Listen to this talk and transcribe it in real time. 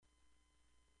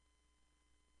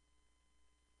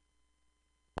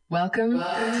Welcome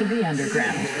to the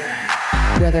underground.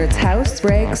 Whether it's house,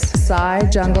 breaks, psy,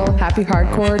 jungle, happy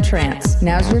hardcore, or trance,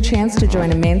 now's your chance to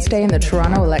join a mainstay in the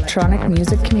Toronto electronic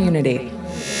music community.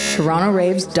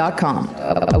 TorontoRaves.com,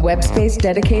 a web space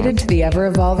dedicated to the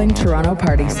ever-evolving Toronto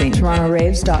party scene.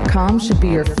 TorontoRaves.com should be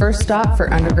your first stop for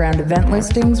underground event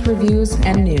listings, reviews,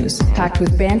 and news. Packed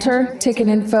with banter, ticket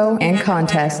info, and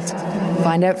contests.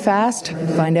 Find out fast,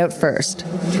 find out first.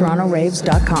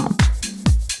 TorontoRaves.com.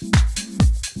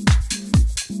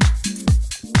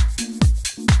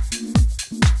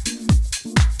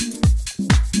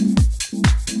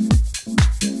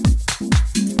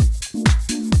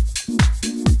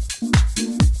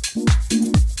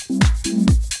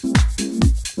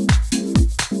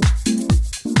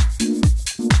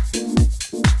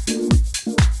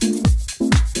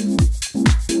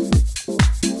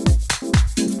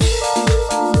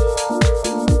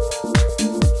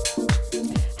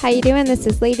 How you doing? This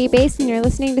is Lady Bass, and you're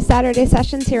listening to Saturday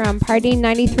Sessions here on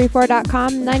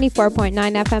Party934.com, 94.9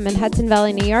 FM in Hudson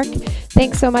Valley, New York.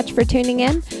 Thanks so much for tuning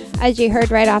in. As you heard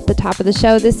right off the top of the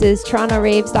show, this is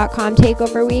TorontoRaves.com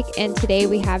Takeover Week, and today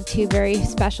we have two very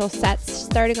special sets,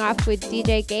 starting off with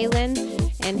DJ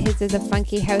Ghaleon, and his is a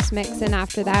funky house mix, and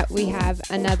after that we have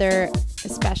another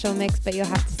special mix, but you'll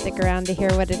have to stick around to hear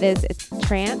what it is. It's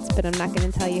trance, but I'm not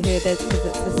going to tell you who it is because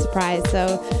it's a surprise.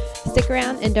 So stick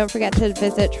around, and don't forget to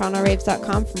visit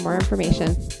TorontoRaves.com for more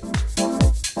information.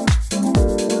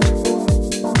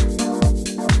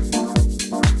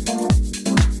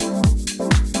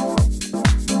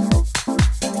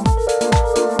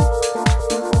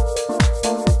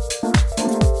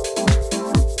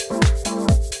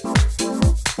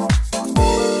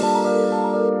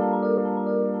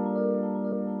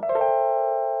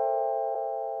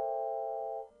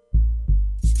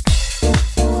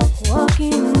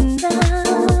 Walking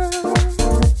down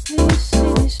these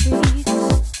city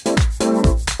streets,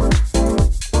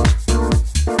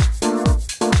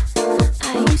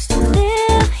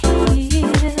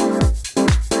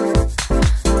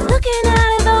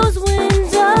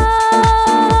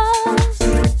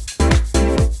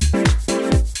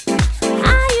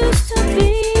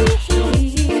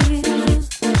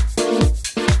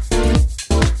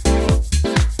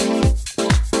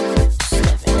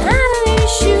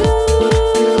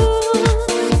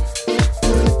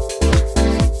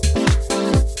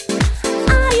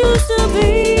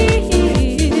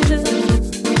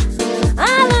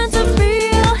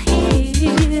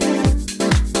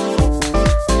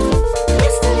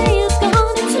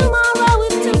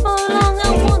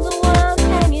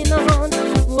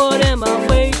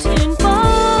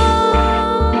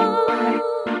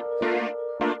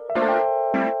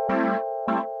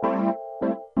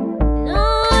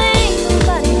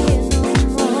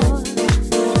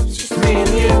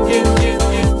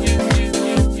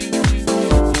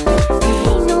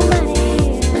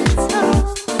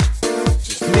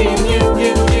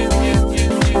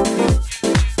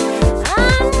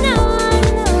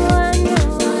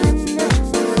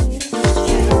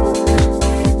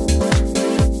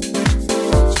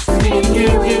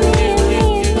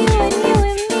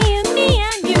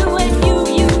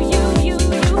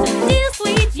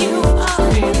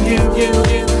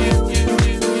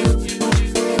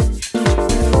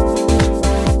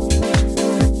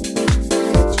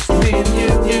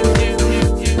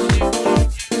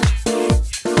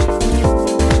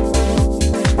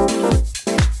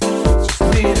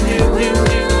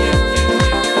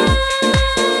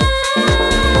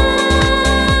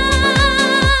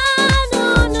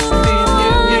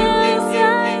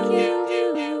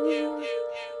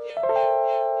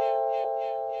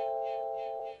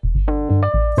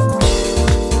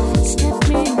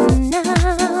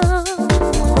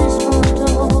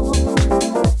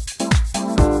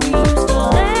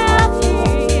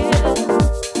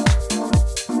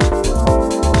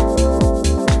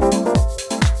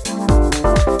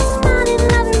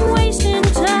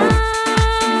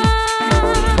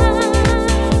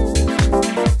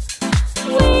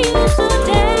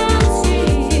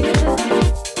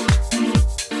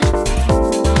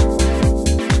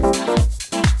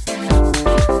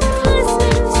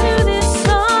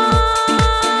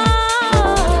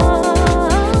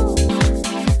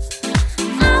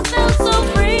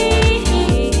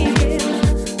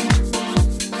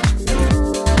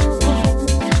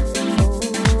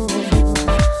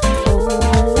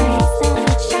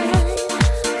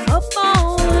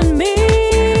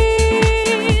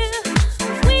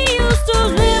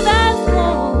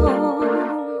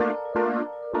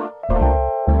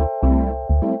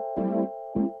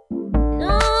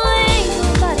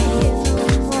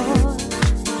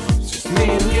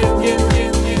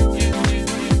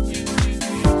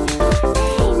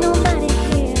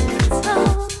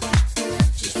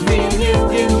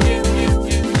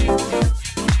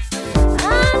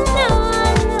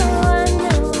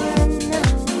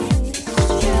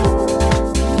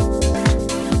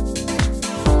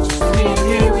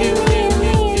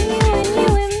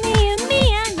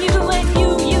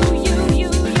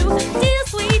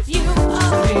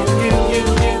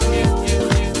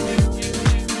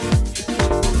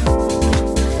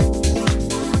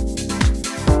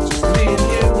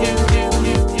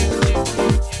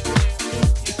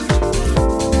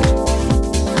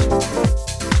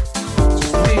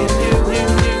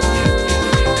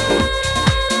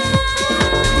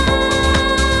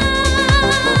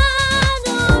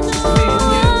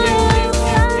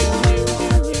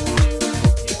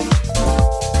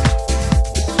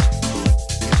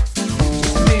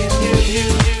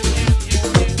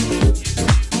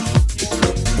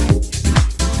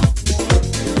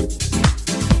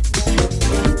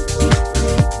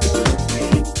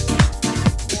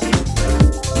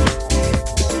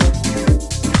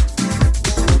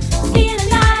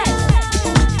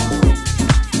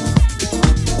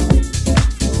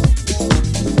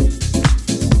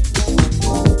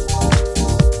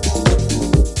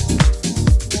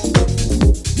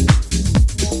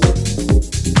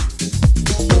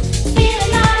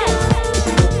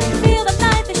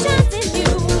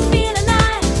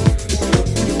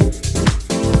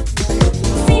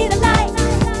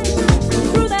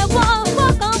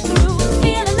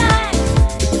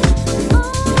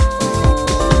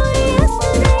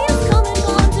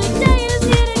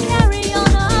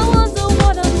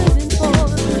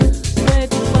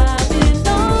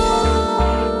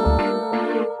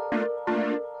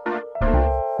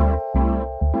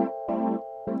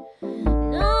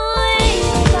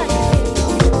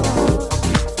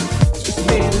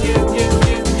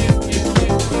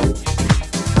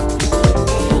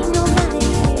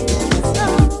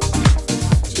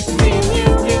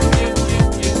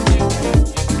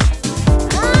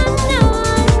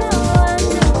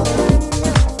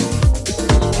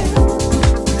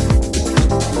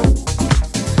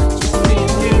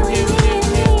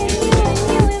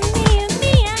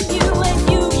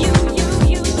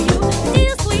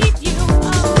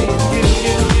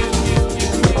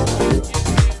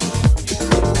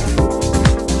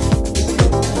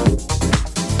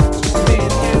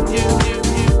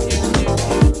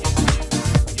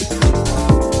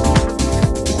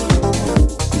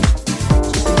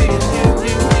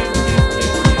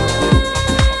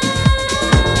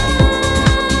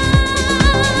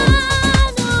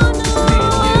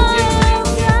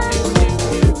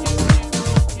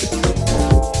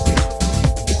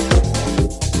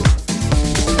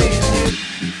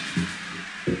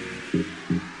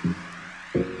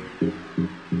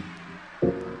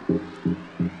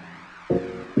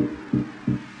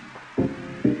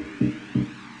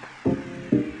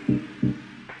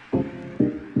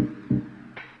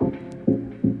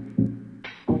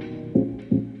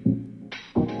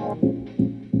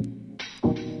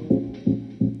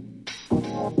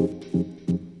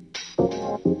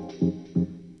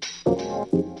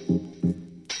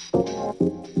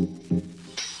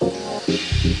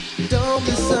 don't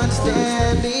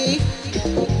misunderstand me.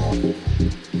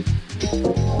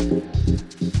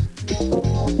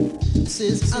 This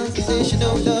is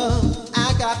unconditional love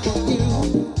I got for you.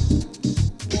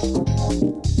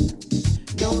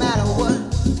 No matter what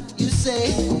you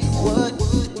say, what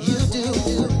you do,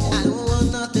 I don't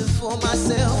want nothing for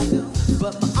myself,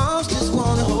 but my arms just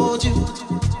wanna hold you.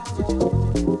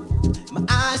 My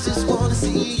eyes just wanna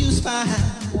see you smile,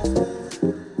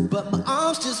 but my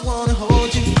arms just wanna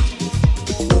hold you.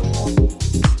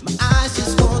 My eyes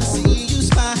just wanna see you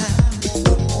smile,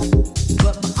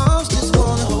 but my arms just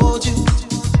wanna hold you.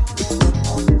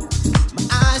 My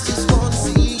eyes just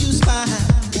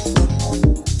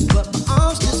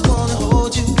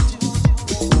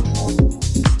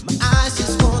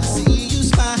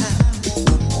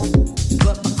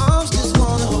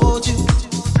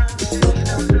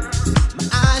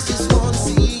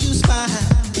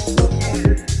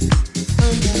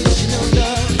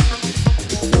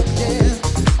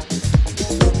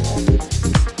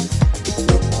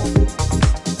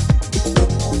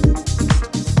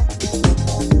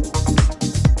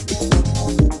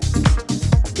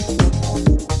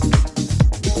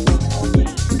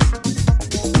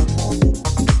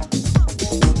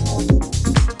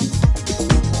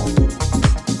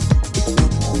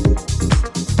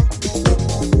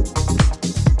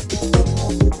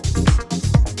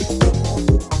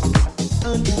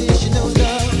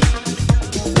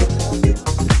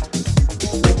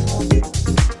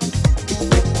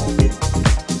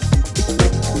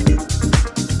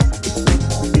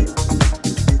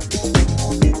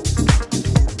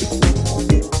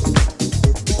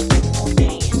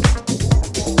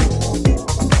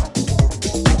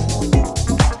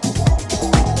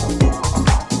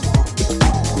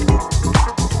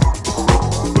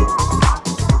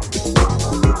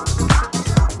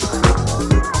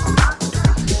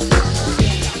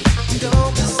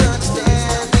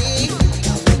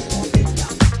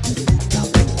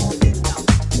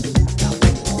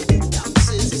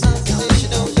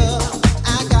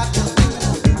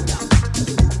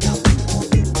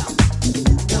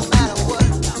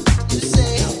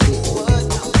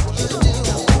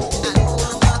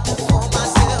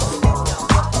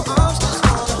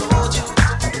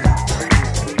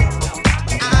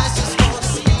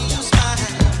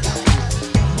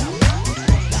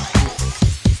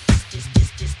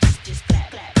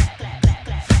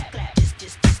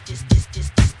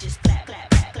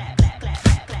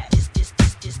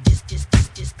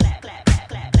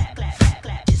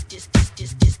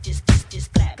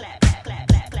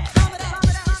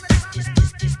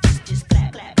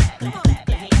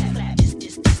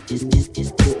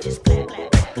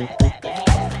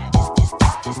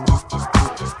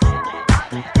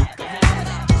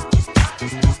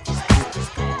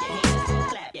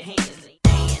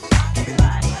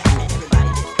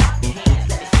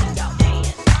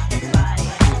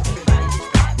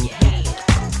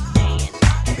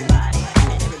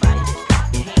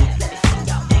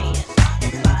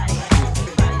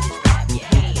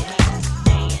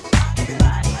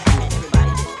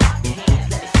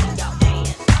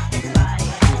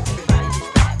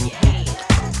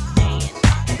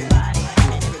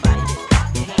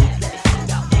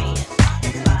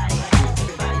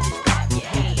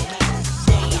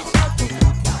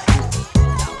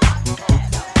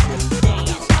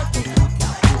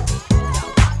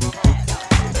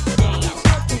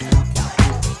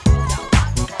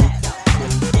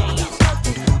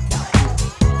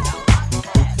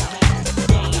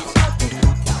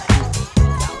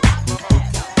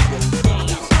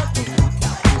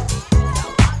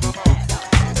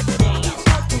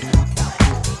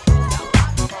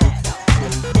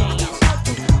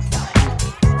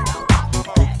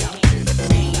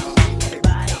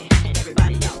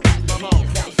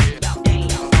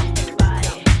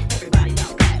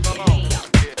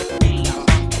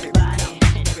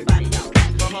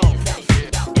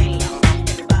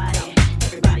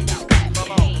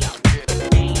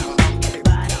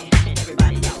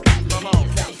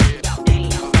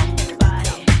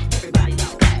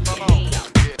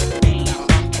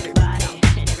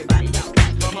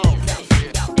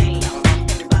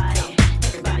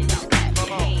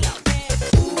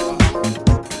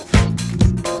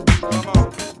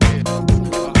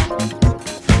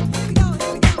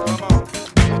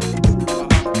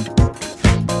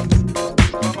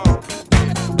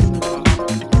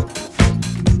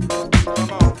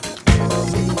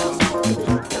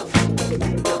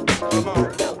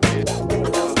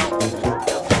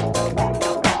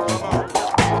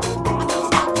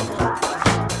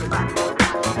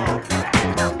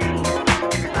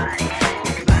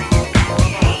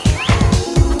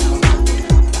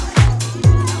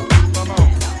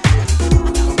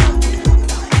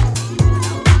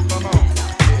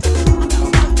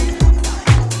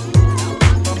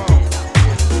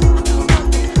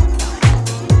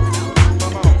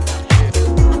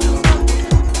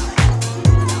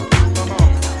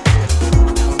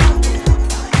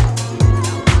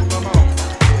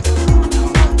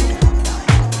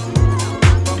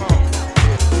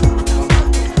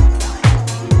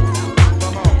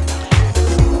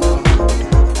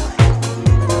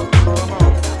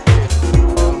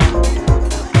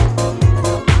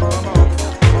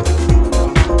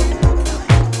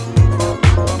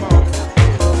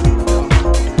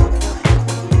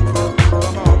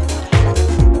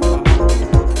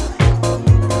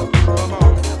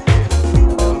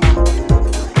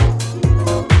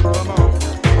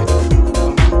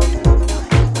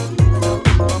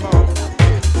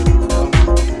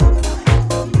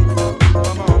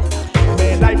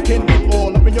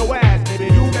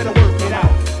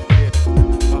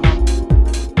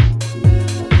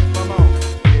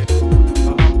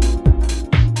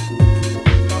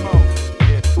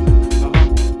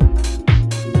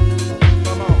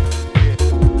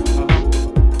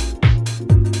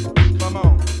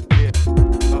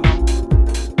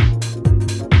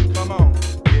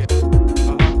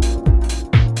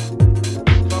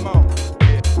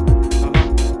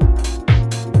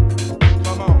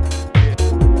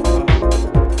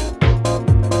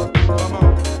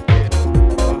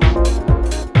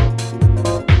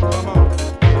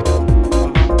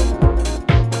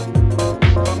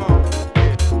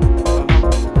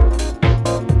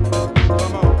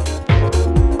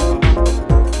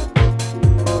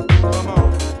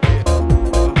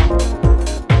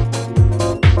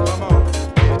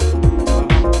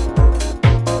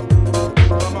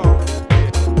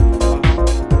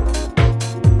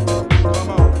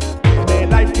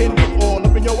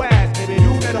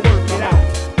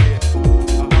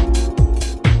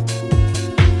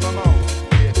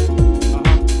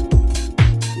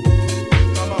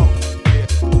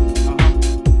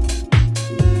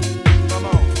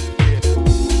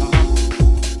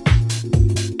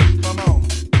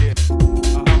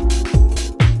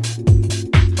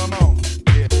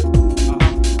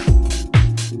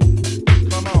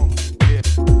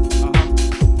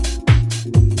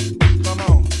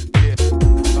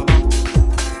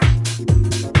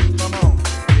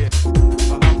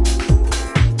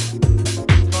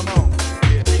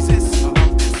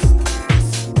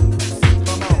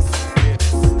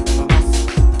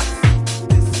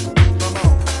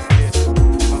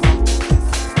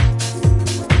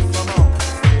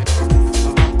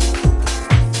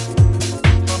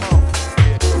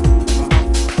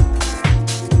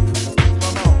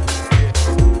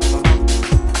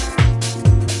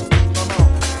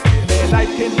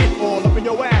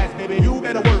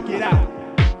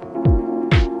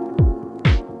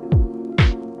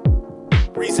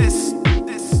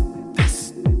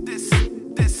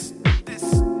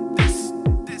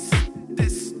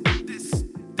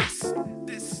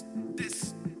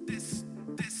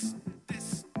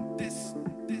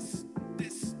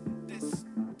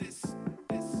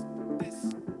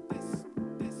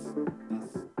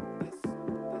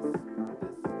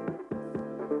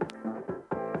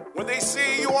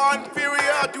say you are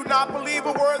inferior, do not believe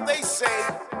a word they say.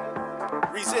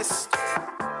 Resist.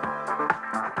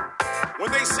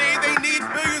 When they say they need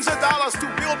billions of dollars to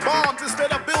build bombs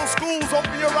instead of build schools,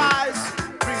 open your eyes.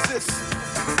 Resist.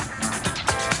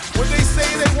 When they say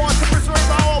they want to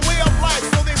preserve our way of life,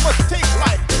 so they must take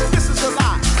life. This is a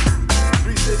lie.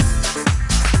 Resist.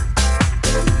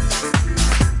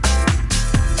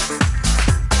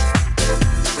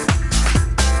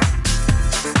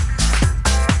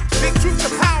 Speak truth to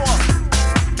power.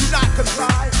 Do not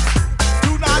comply.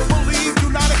 Do not believe. Do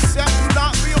not accept. Do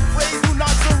not be afraid. Do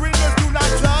not surrender. Do not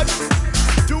judge.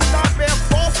 Do not bear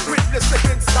false witness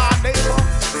against our neighbor.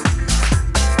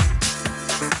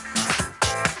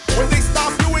 When they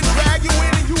stop you and drag you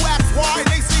in and you ask why,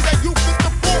 they say that you fit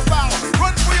the profile.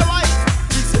 Run for your life.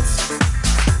 Jesus.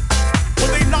 When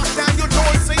they knock down your door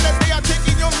and say that they are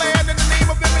taking your land in the name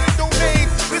of eminent domain,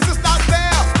 this is not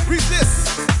fair. Resist.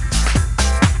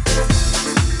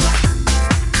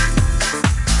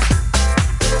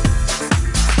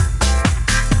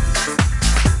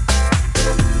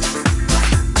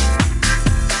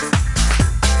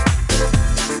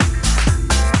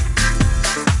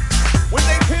 When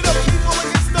they pit a people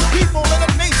against the people and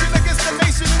a nation against the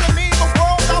nation in the name of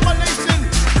world domination,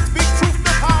 speak truth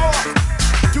to power.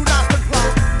 Do not comply.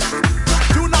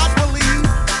 Do not believe.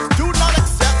 Do not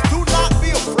accept. Do not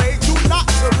be afraid. Do not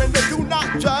surrender. Do not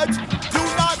judge. Do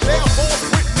not bear false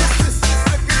witness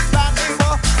against thy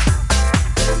neighbor.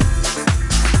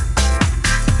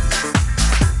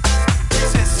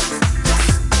 Resist.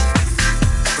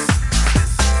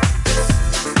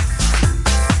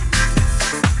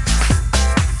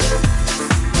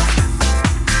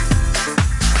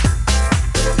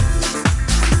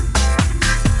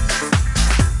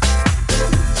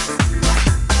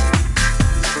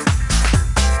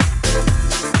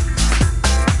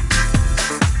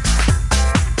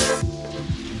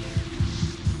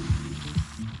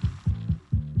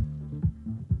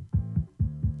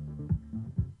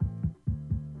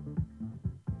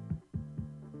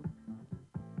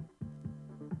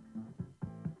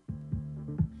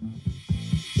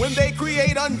 When they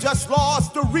create unjust laws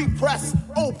to repress,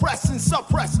 oppress, and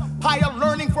suppress higher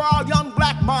learning for our young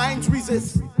black minds,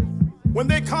 resist. When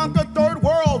they conquer third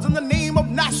worlds in the name of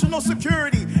national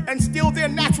security and steal their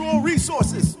natural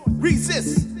resources,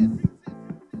 resist.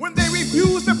 When they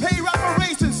refuse to pay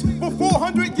reparations for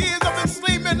 400 years of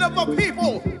enslavement of a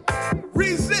people,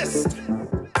 resist.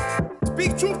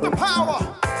 Speak truth to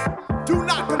power. Do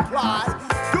not comply.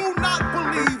 Do not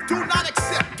believe. Do not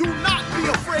accept. Do not be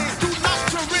afraid. Do not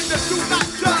surrender. Do not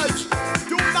judge.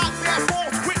 Do not bear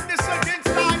false witness against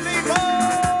thy neighbor.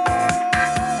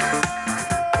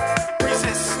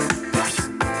 Resist.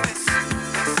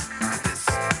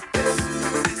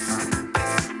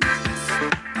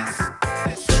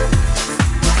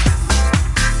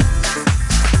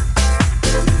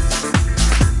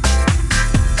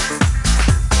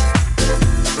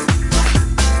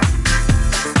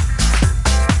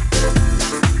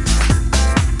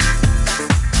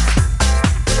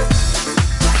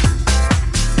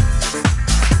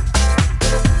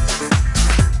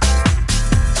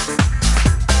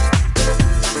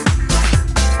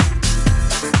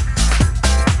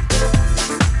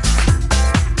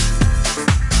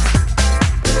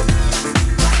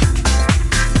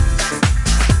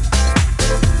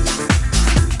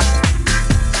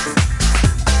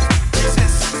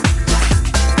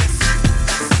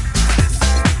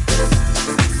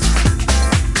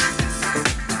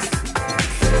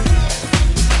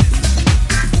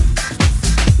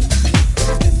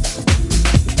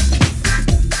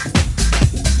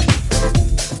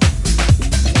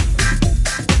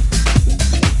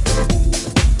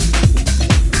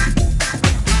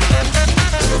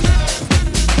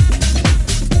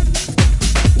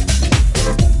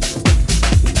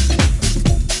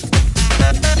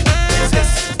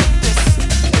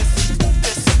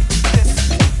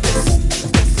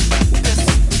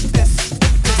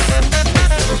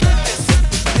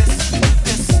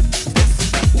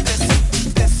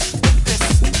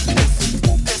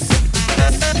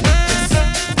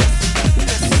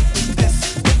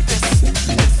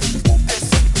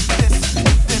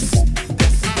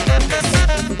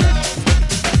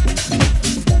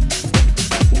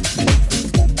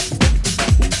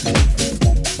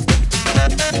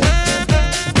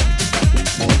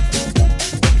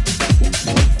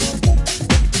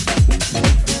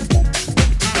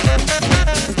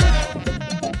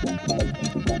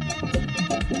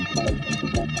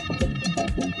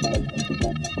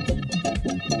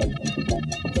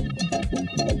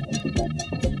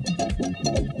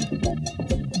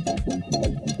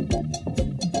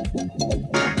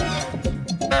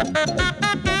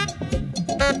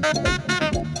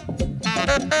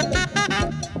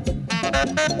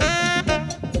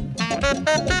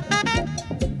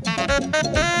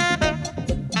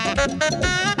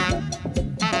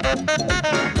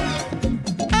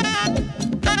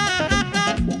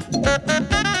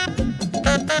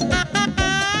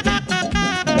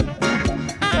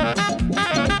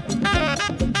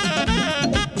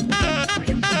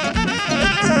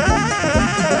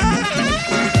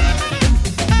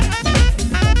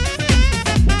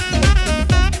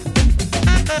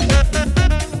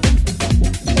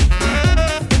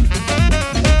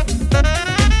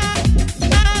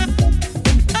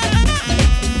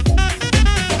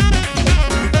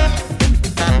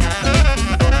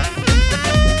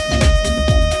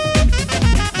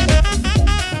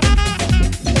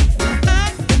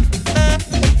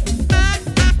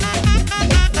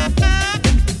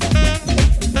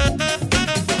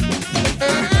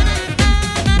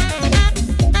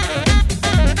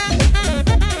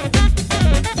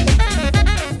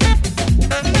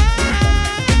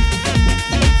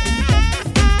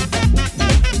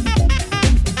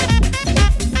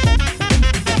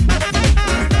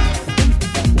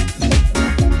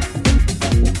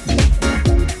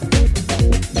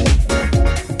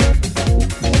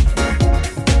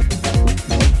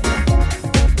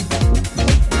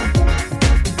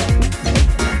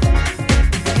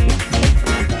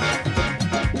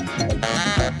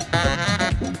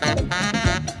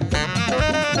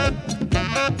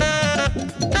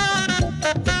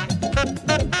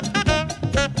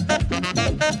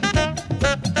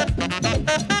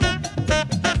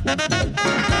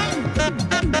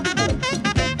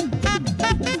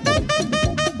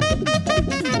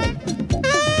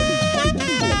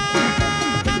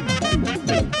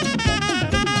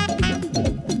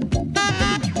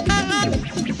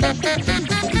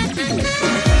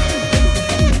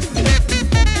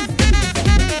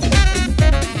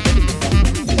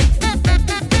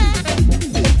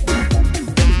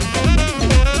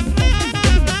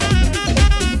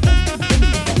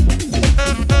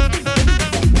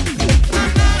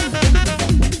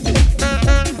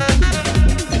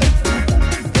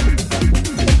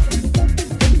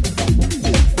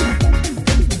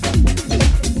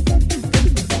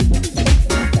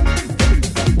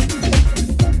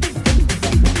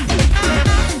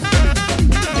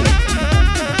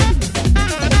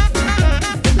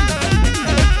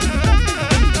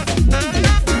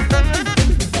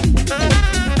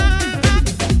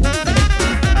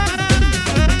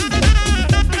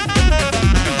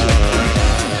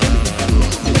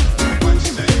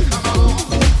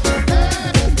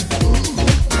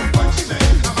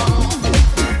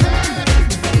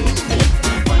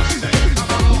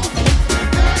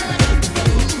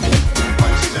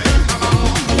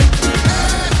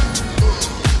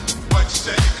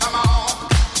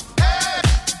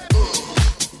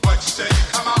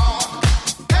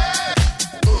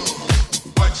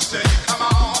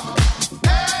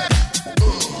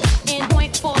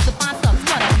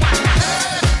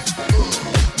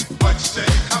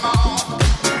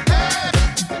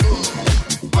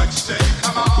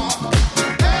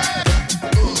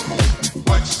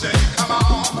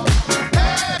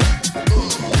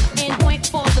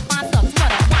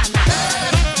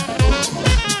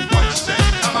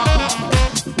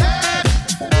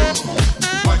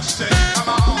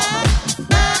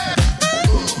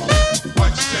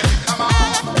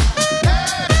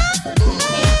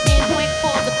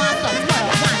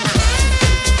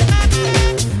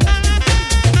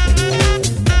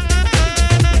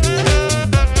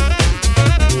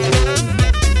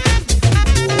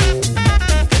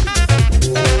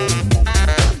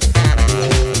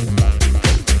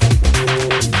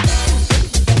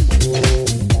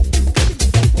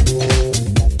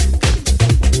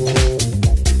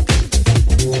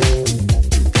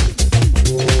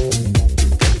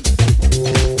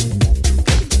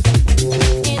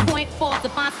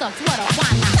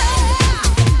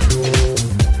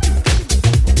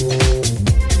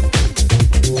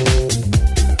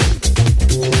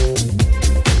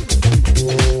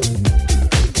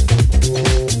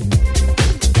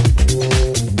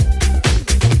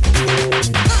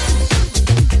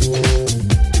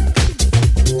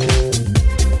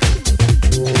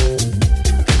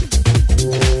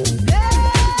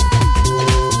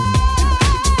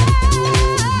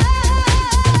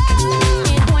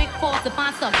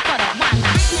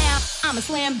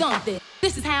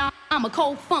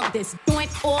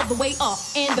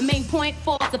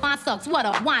 What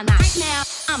up? Why not? Right now,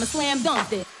 I'ma slam dunk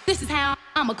this. This is how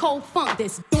I'ma cold funk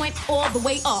this joint all the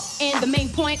way up. And the main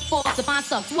point for Savant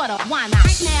sucks. What up? Why not?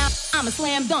 Right now, I'ma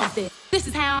slam dunk this. This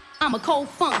is how I'ma cold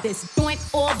funk this joint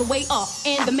all the way up.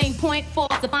 And the main point for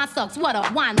divine sucks. What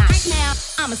up? Why not? Right now,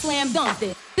 I'ma slam dunk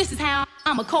this. This is how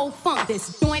I'ma cold funk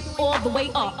this joint all the way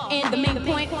up. And the main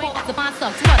point for divine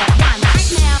sucks. What up? Why not?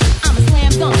 Right now, I'ma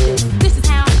slam dunk this. This is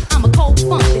how I'ma cold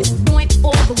funk this joint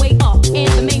all the way up.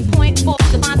 And the main point for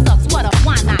divine sucks. What up?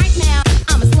 Why not? Right now,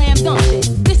 I'ma slam dunk this.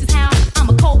 This is how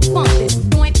I'ma cold funk this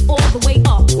joint all the way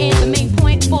up. And the main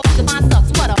point for divine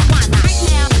sucks. What up? Why not? Right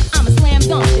now, I'ma slam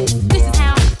dunk this. This is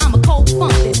how I'ma cold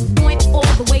funk this joint all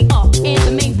the way up. And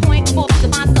the main point for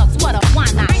divine sucks. What up? Why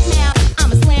not? Right now,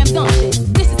 I'ma slam dunk this.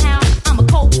 This is how I'ma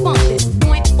cold funk this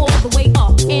joint all the way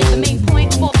up. And the main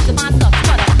point for divine sucks.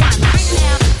 What up? Why not? Right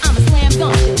now, I'ma slam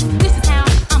dunk this. This is how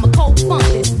I'ma cold funk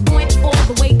this joint all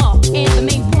the way up. And the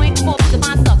main point for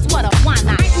divine sucks. What up? Why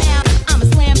not? Right now, I'ma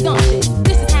slam dunk this.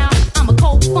 This is how I'ma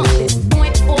cold funk this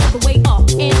joint all the way up.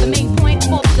 And the main point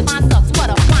for divine sucks. What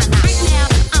up? Why not? Right now,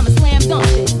 I'ma slam dunk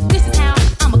this. This is how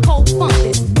I'ma cold funk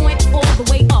this joint all the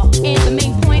way up. And the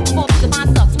main point for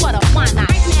divine sucks. What up? Why not?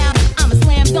 Right now, I'ma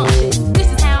slam dunk this. This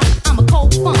is how I'ma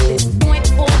cold funk this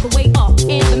joint all the way up.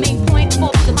 And the main point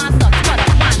for divine sucks.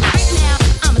 What up? Why not? Right now,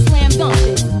 I'ma slam dunk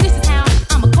this. This is how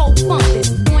I'ma cold funk this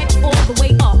joint all the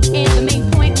way up. And the main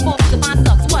point for divine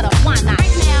sucks. What up? Why not?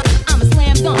 Right now, I'ma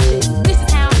slam dunk this. This is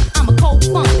how I'ma cold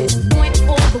funk this joint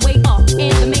all the way up.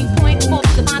 And the main point for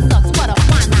divine sucks. What up?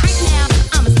 Why not? Right now,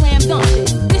 I'ma slam dunk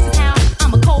this. This is how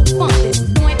I'ma cold funk this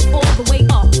joint all the way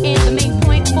up. And the main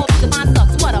point for divine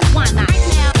sucks. What up? Why not? Right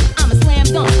now, I'ma slam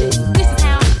dunk this. This is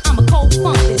how I'ma cold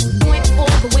funk this joint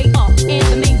all the way up. And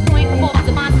the main point for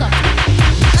divine sucks.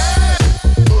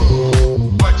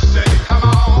 What you say? Come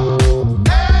on.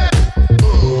 Hey.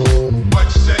 What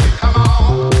you say? Come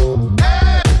on.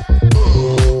 Hey.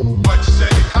 What you say? Come on. Hey. What you say?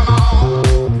 Come on.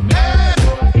 Hey.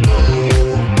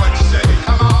 What you say?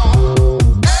 Come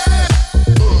on. Hey.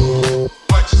 What you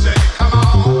say? Come on. Hey. What you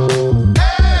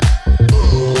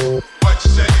say? Come on. Hey. What you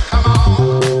say? Come on.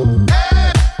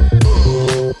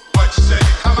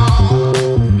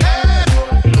 What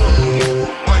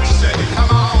you say? Come on.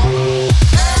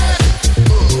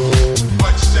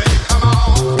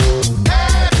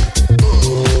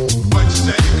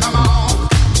 Hey.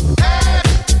 What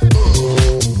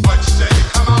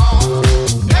you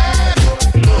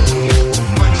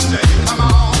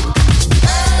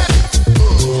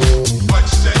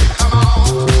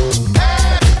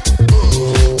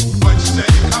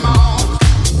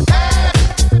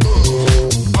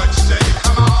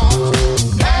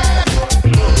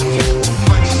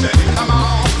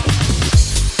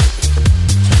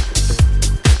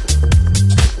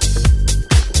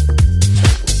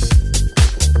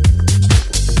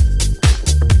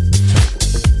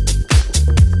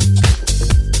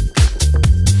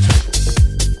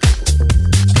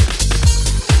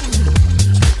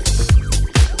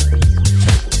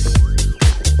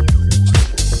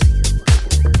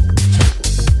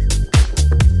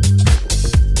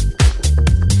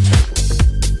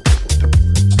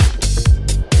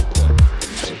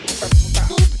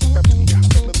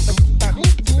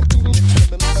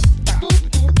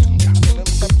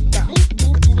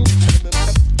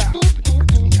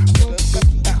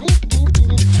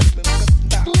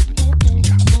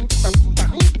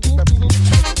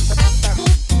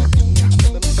Come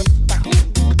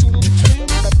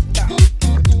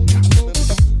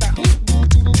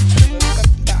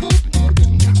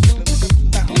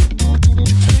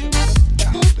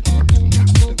on. Hey. What you say? Come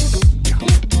on. Hey.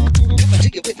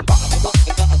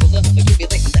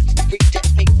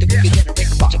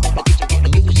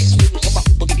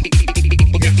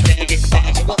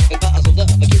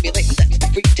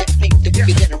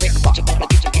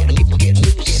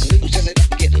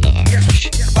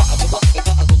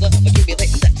 What you say? Come on. Hey.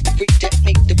 What you say? Come on.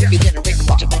 Hey. What you say? Come on. Hey. What you say? Come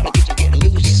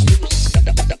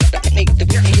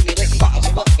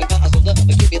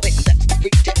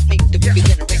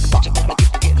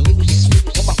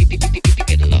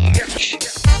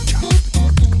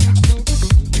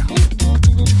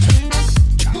on. Hey.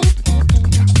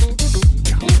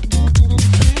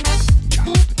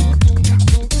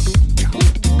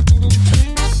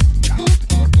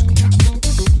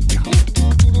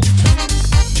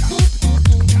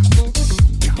 What you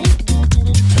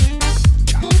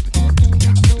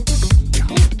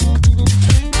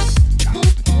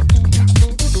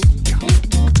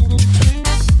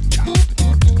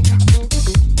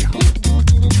say?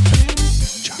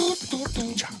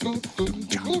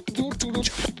 Come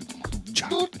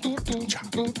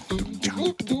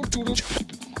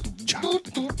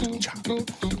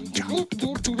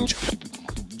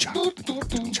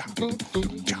on.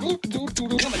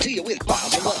 Coming to you with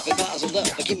bars of love and bars of love,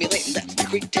 accumulating that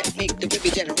free technique to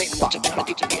regenerate. Watch it.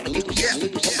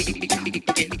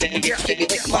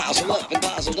 love and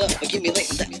bars of love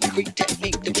accumulating. That's the Greek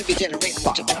technique that we be generating.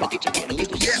 Watch your body to get loose,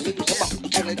 come on,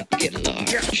 turn it up, get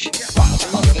large. Bars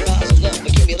of love and bars of love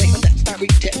accumulating. That's the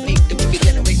Greek technique that we be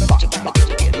generating. Watch your body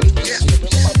to get loose,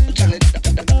 come on, turn it up.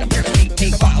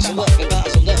 Bars of love and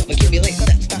bars of love accumulating.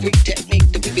 That's the Greek technique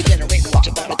that we be generating. Watch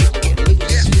your body to get loose,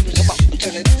 come on,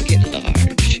 turn it up, get large.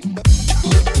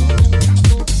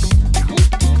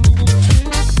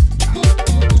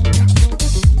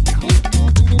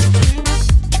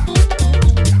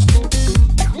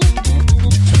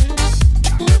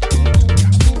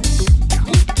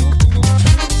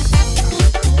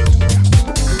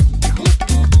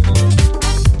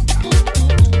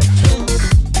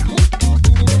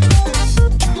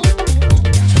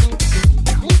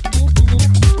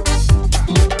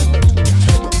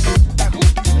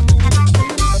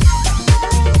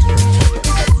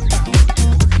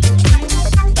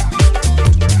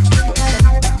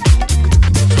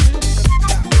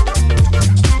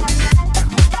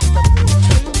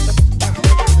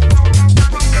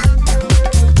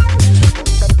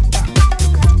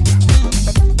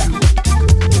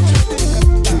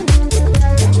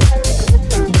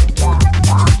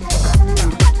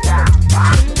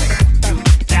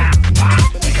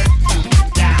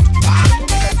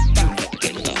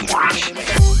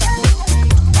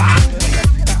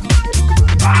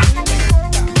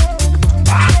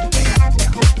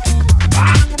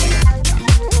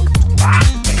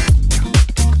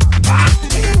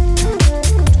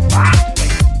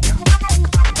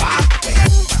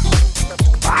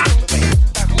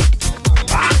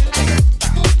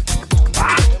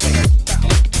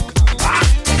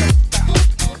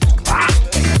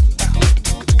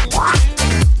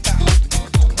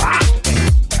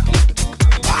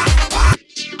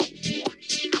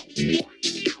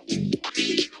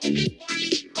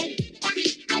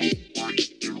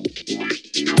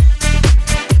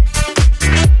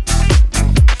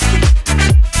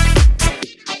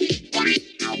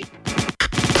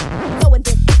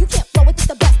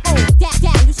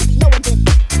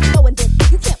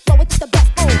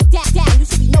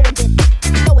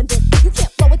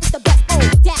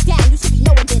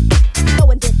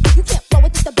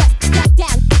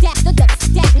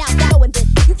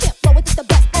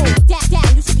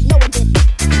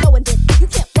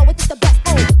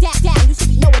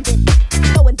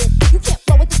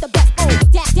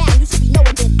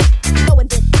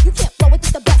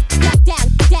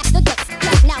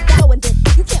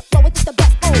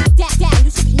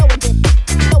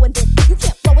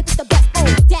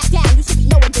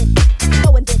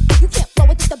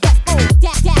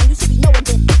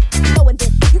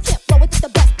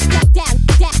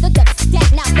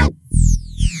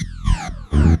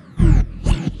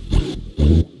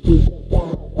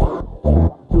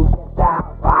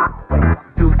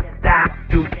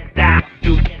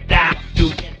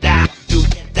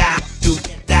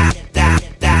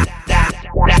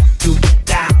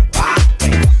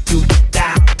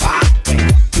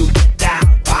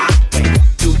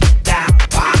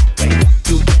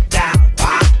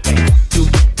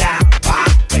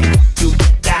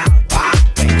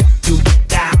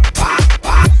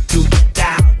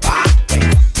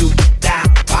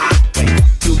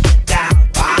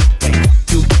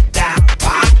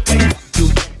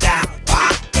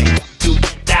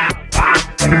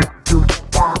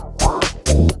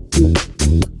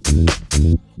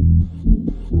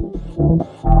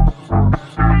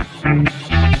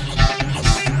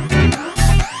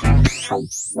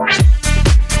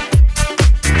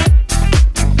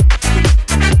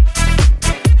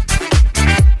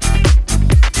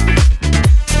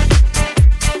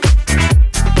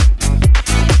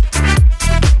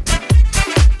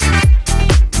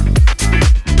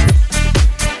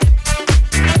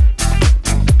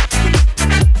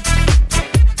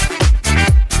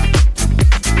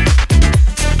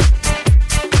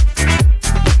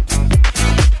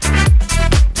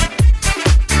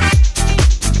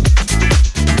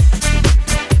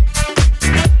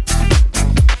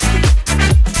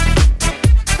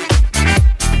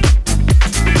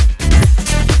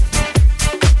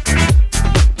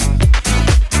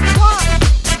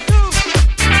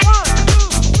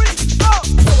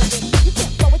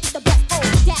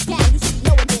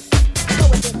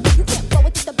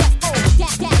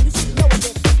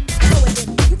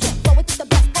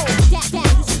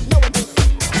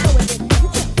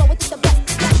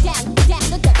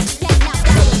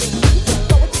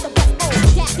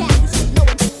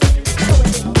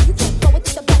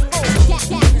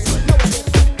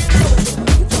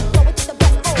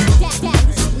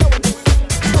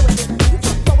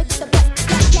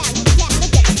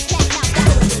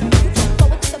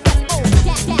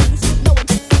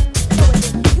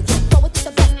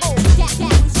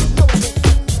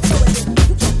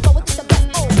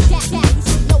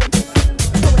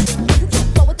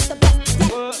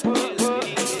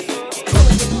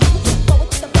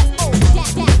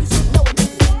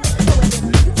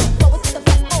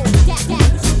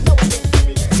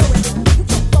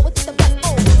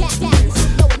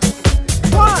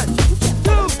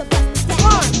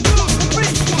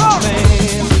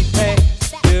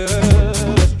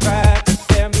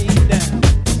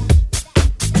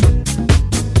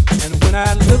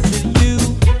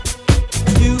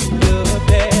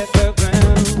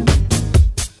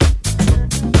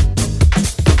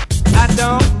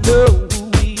 don't know who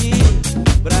he is,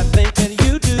 but I think that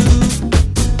you do.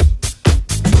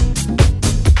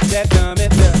 That dumb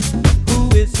it up. Who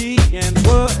is he and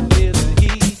what is he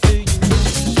to you?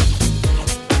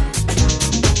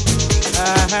 I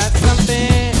had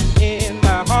something in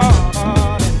my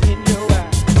heart and in your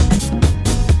eyes.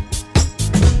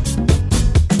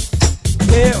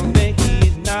 Tell me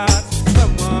he's not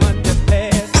someone just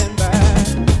passing by.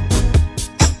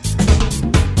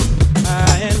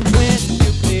 And when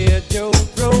you cleared your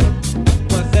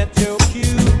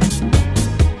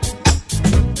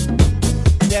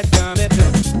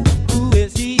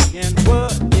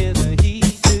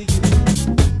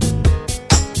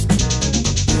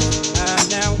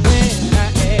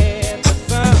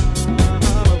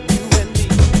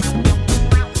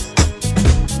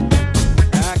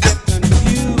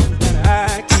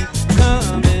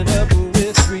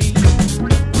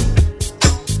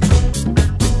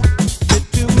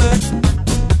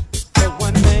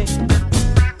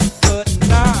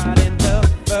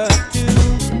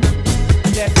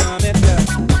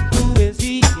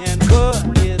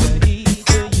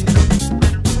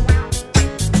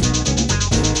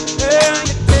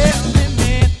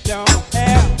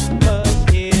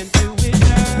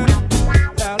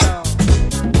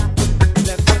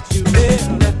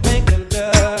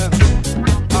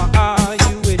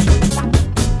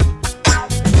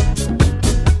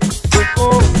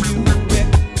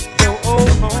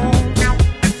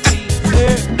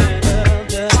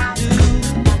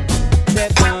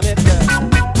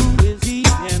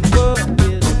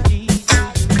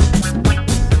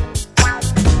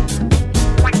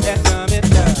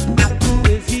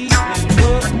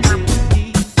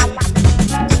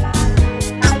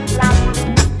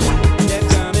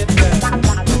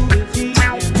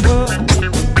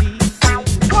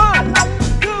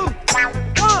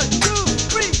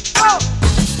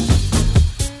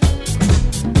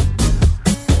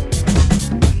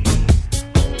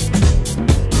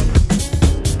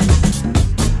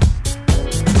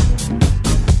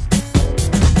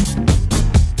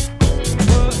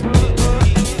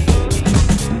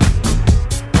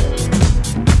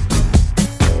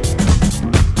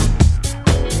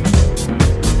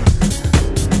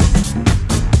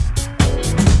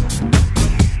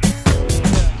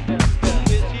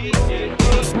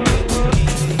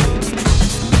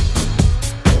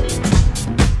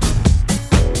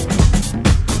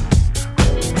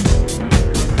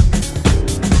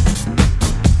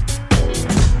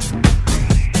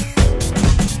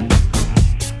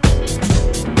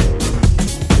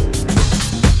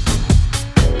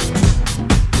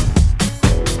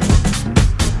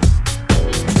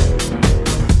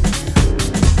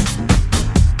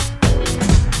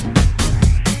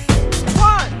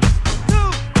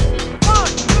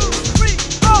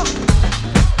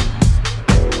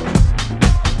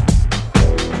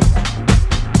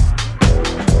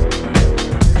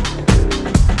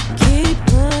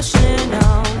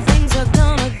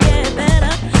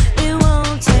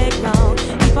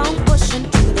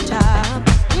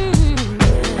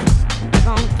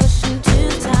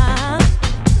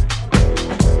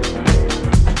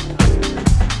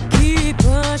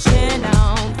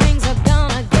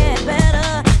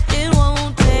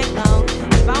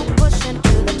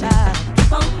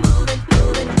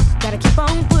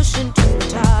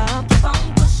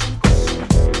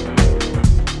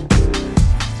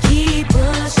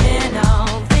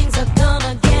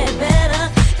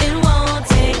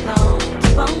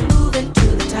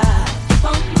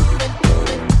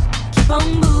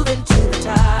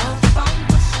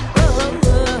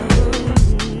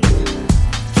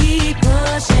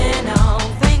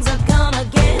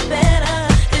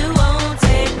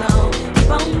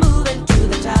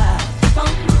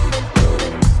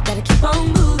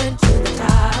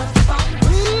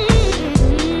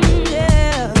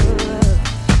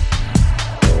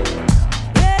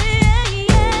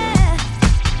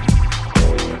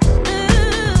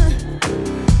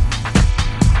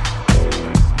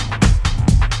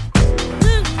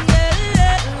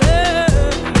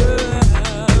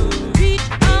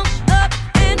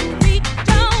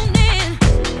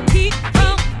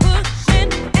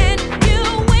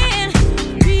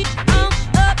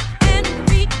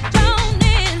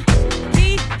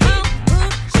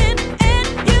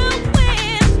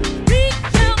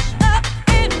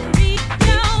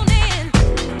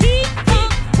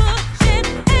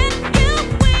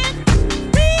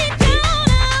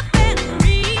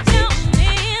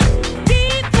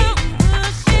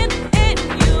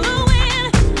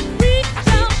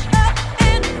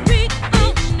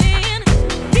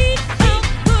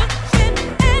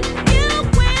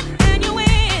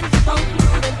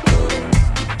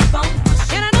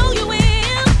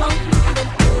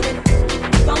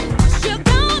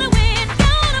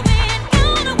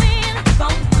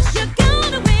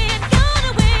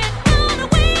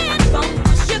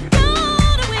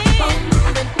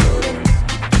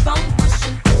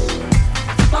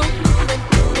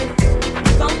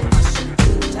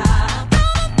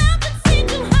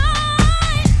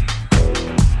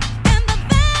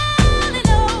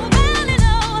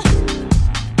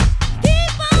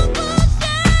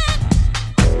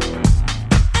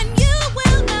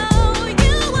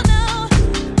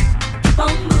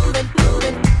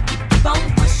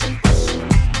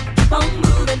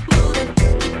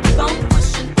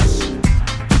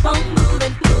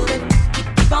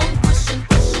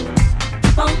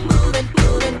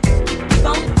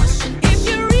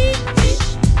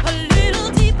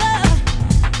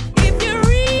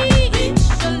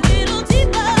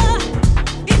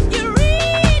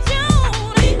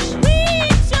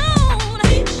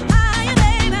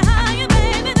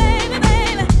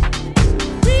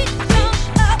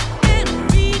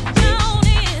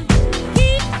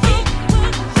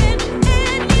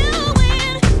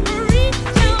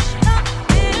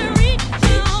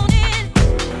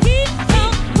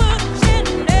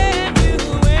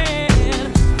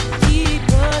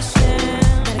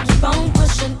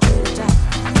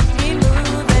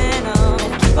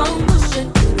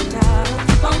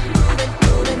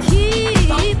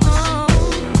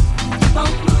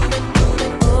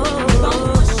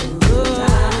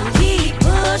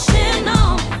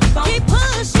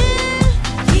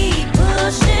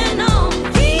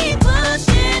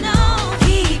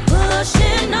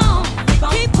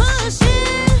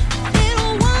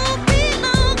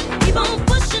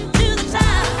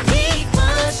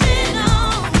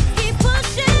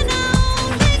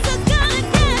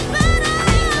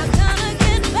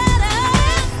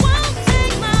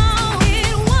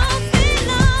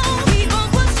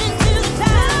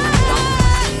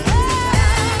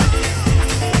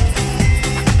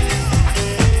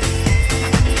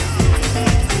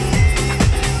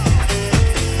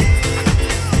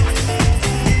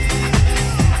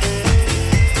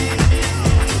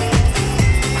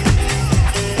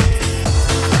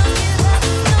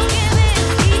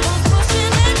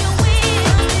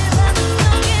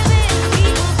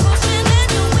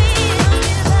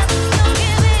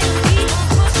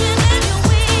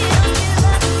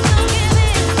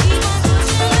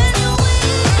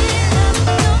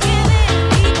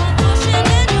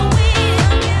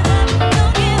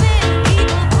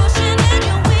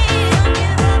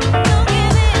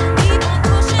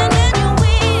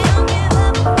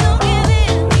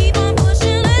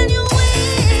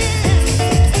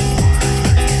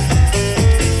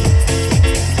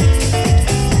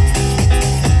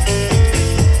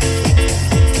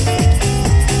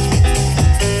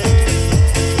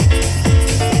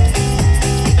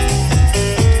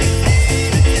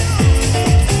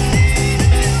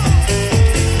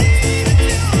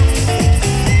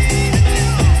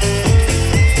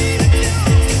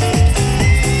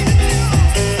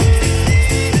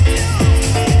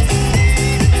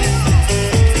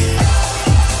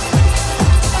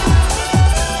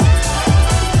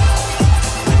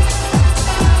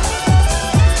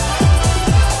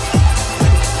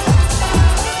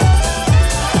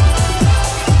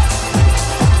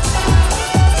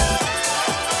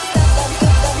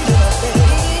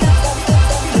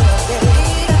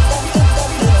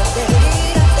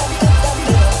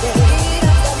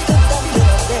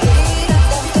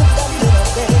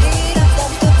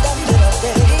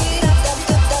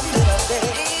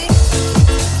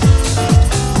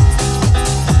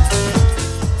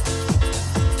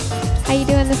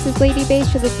Lady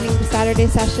Bass. You're listening to Saturday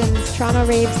Sessions, Toronto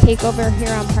Raves Takeover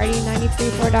here on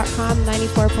Party934.com,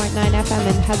 94.9 FM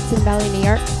in Hudson Valley, New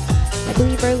York. I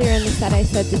believe earlier in the set I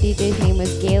said the DJ's name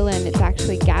was Ghaleon. It's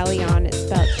actually Ghaleon. It's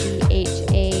spelled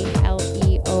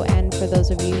Ghaleon for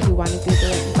those of you who want to Google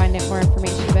it and find out more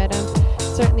information about him.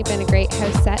 Certainly been a great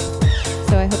house set.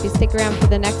 So I hope you stick around for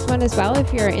the next one as well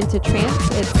if you're into trance.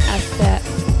 It's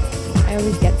I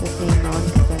always get this name wrong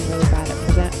because I'm really bad at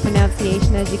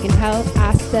pronunciation, as you can tell.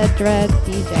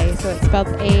 Astedradj. So it's spelled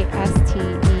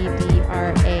ASTEDRADJ,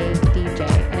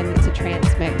 and it's a trance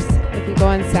mix. If you go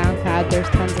on SoundCloud, there's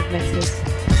tons of mixes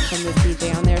from this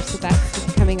DJ on there. So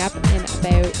that's coming up in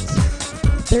about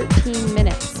 13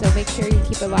 minutes. So make sure you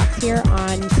keep it locked here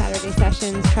on Saturday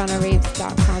Sessions,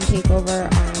 TorontoRaves.com Takeover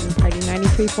on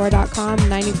Party934.com,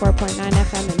 94.9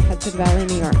 FM in Hudson Valley,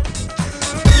 New York.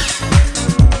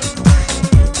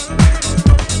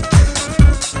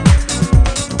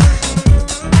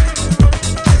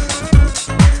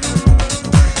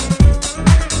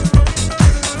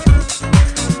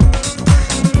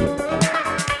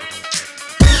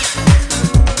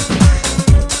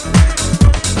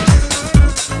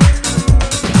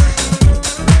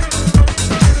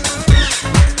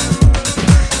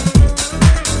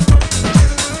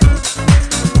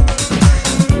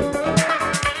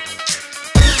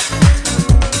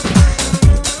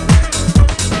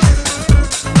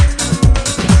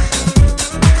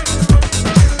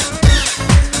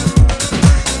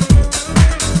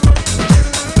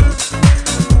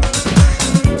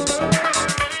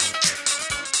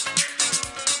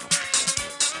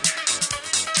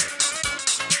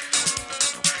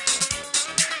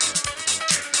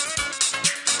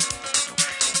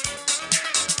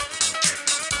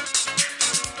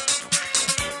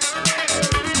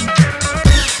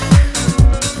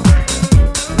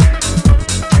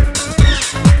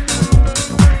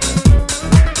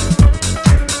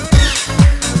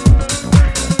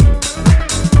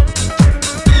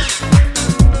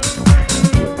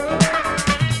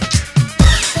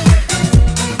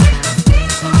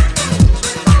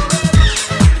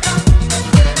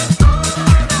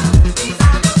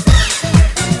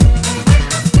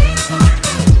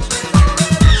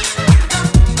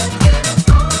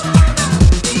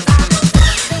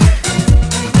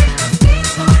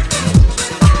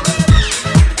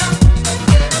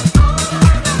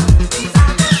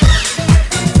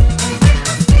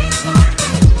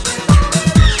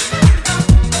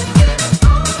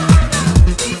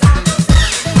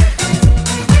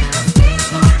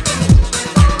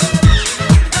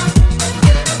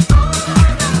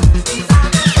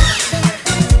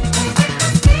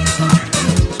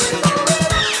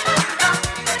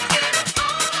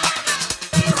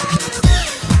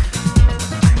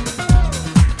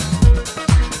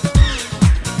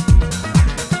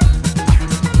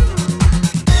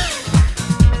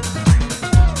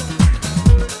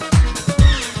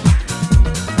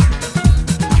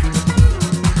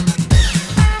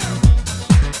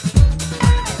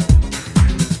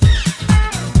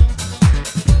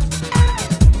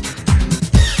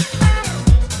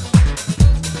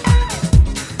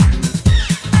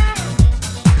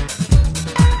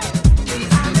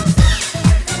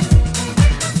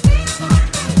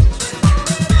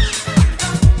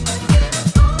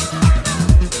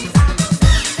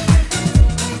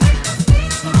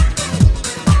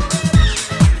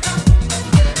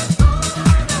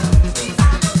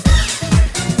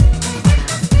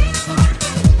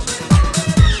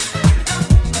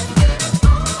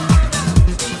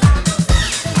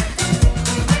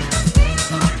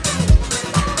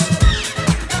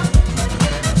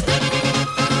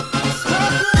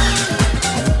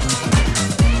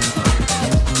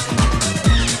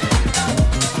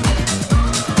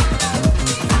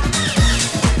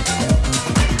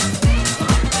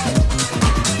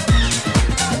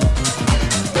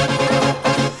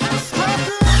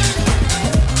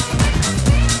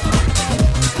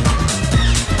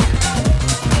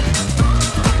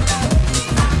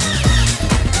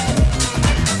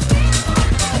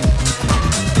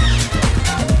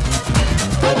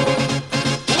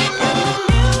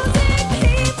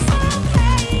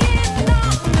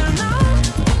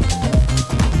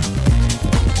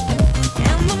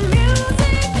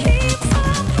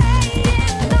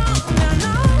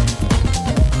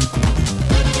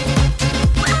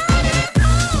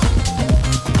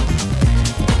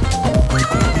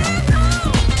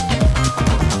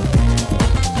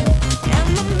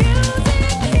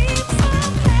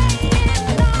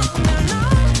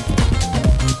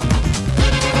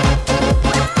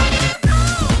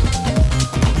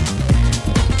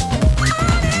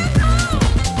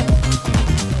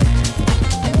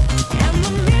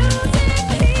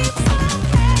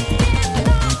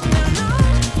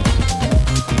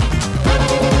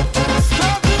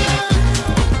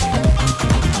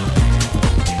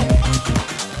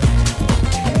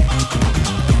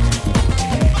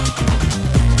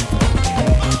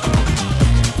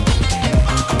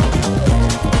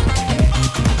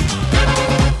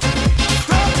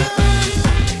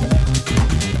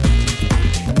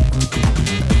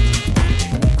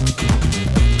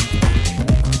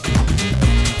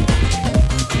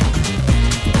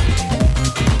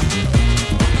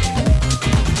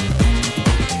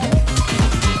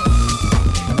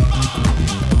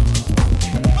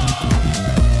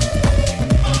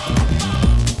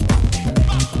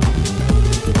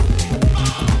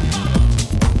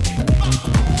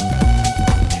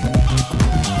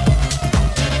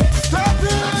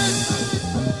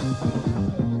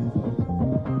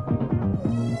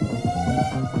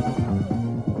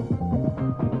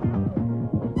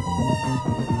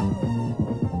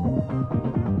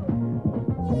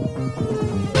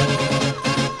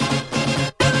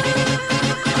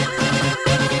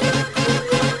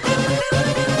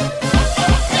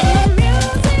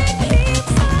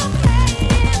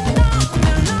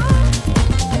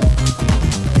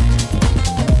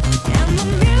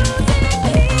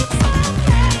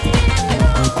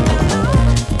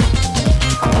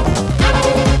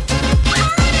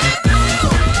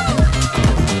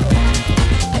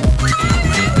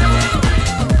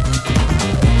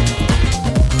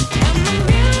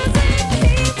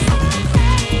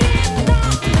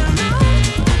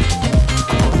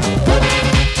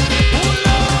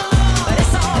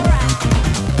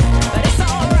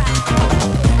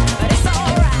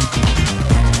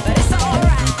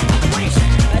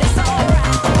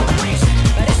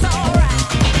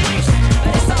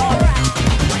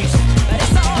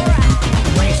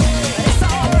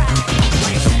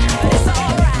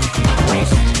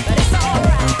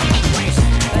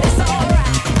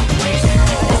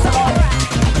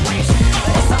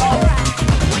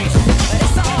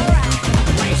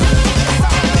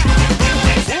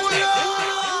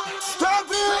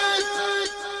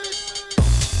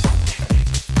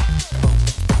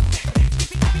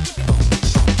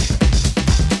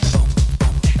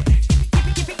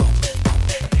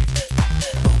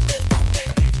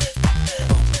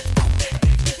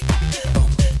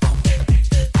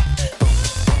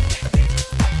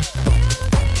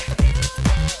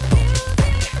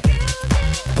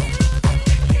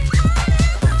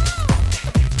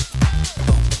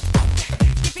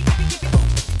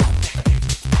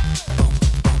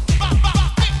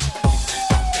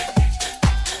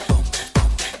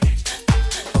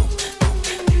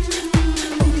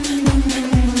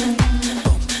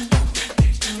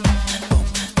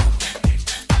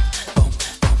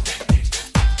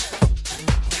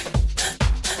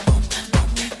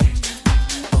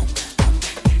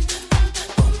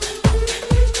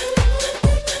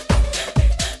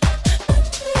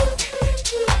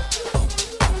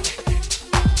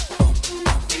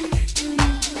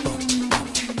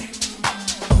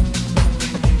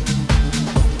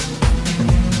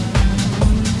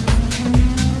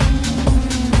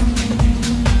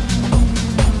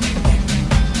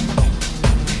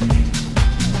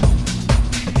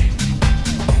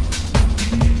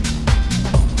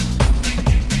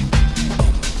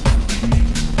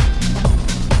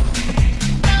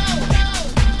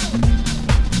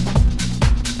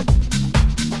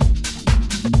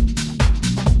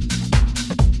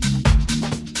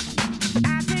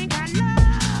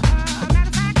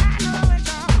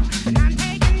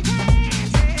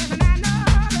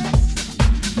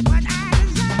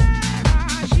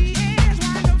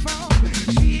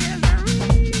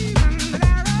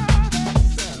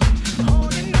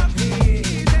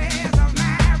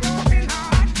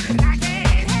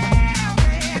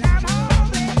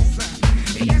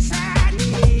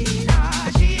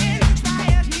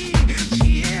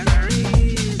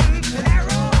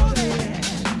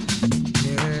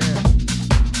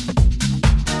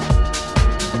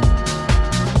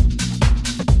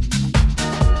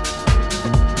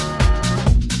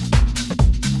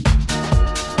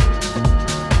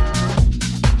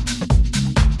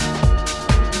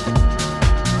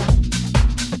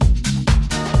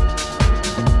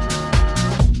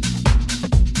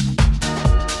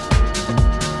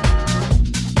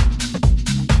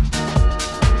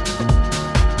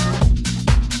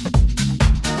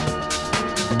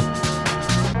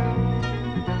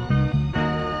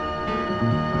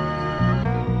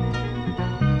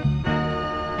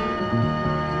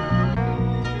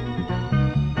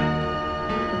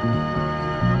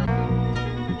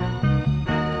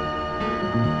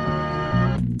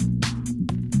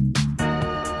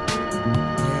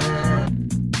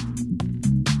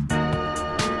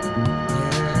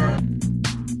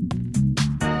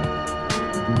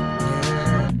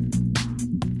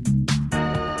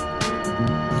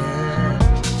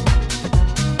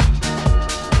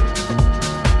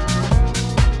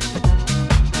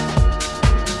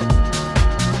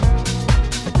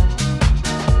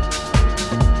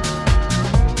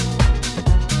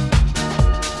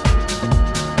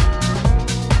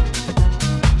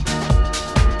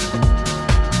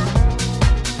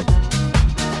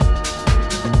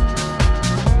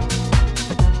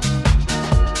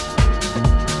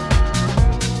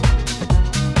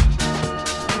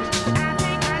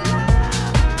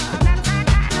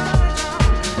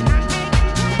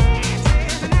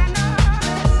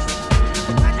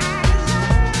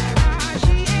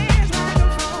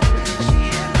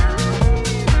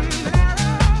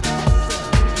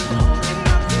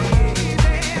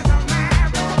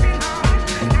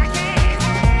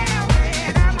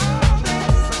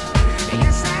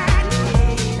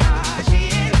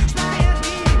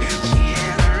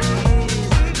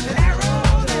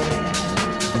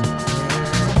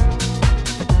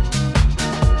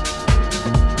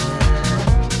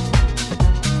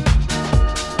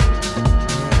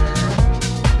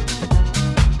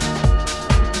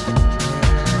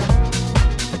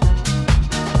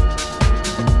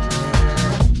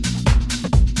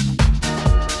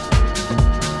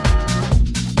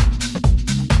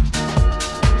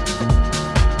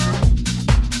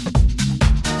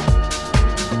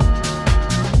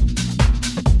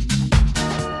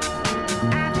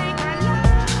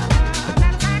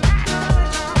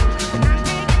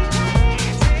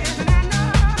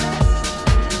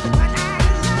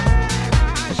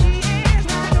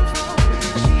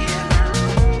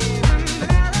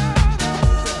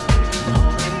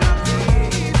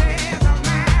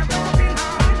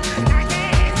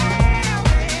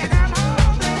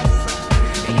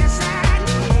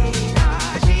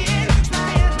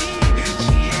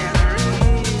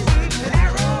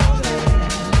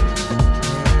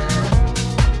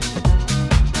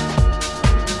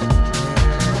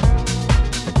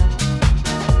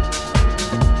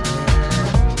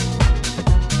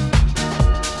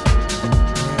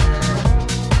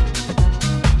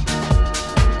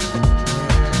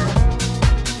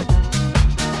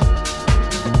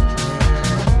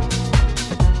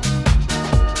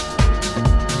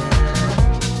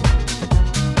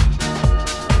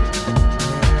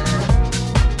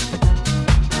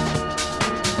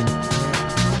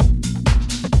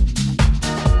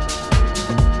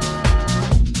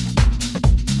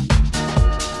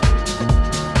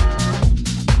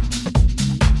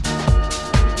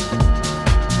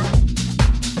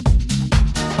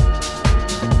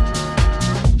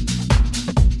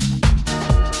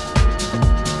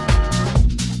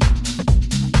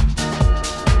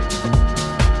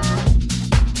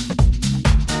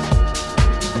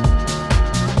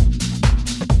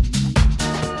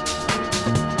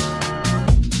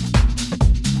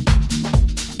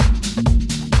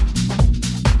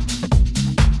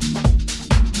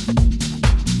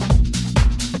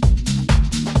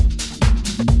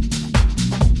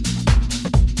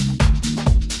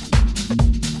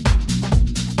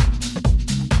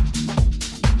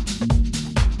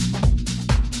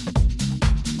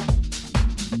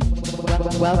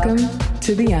 Welcome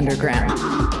to the underground.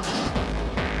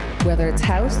 Whether it's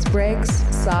house, breaks,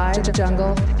 side,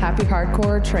 jungle, happy hardcore,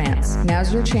 or trance,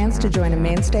 now's your chance to join a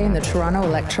mainstay in the Toronto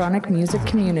electronic music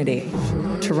community.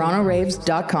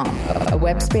 TorontoRaves.com, a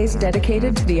web space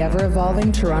dedicated to the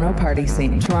ever-evolving Toronto party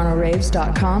scene.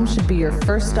 TorontoRaves.com should be your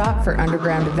first stop for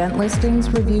underground event listings,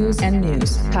 reviews, and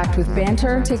news. Packed with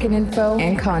banter, ticket info,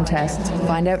 and contests.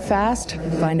 Find out fast,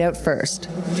 find out first.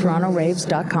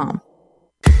 TorontoRaves.com.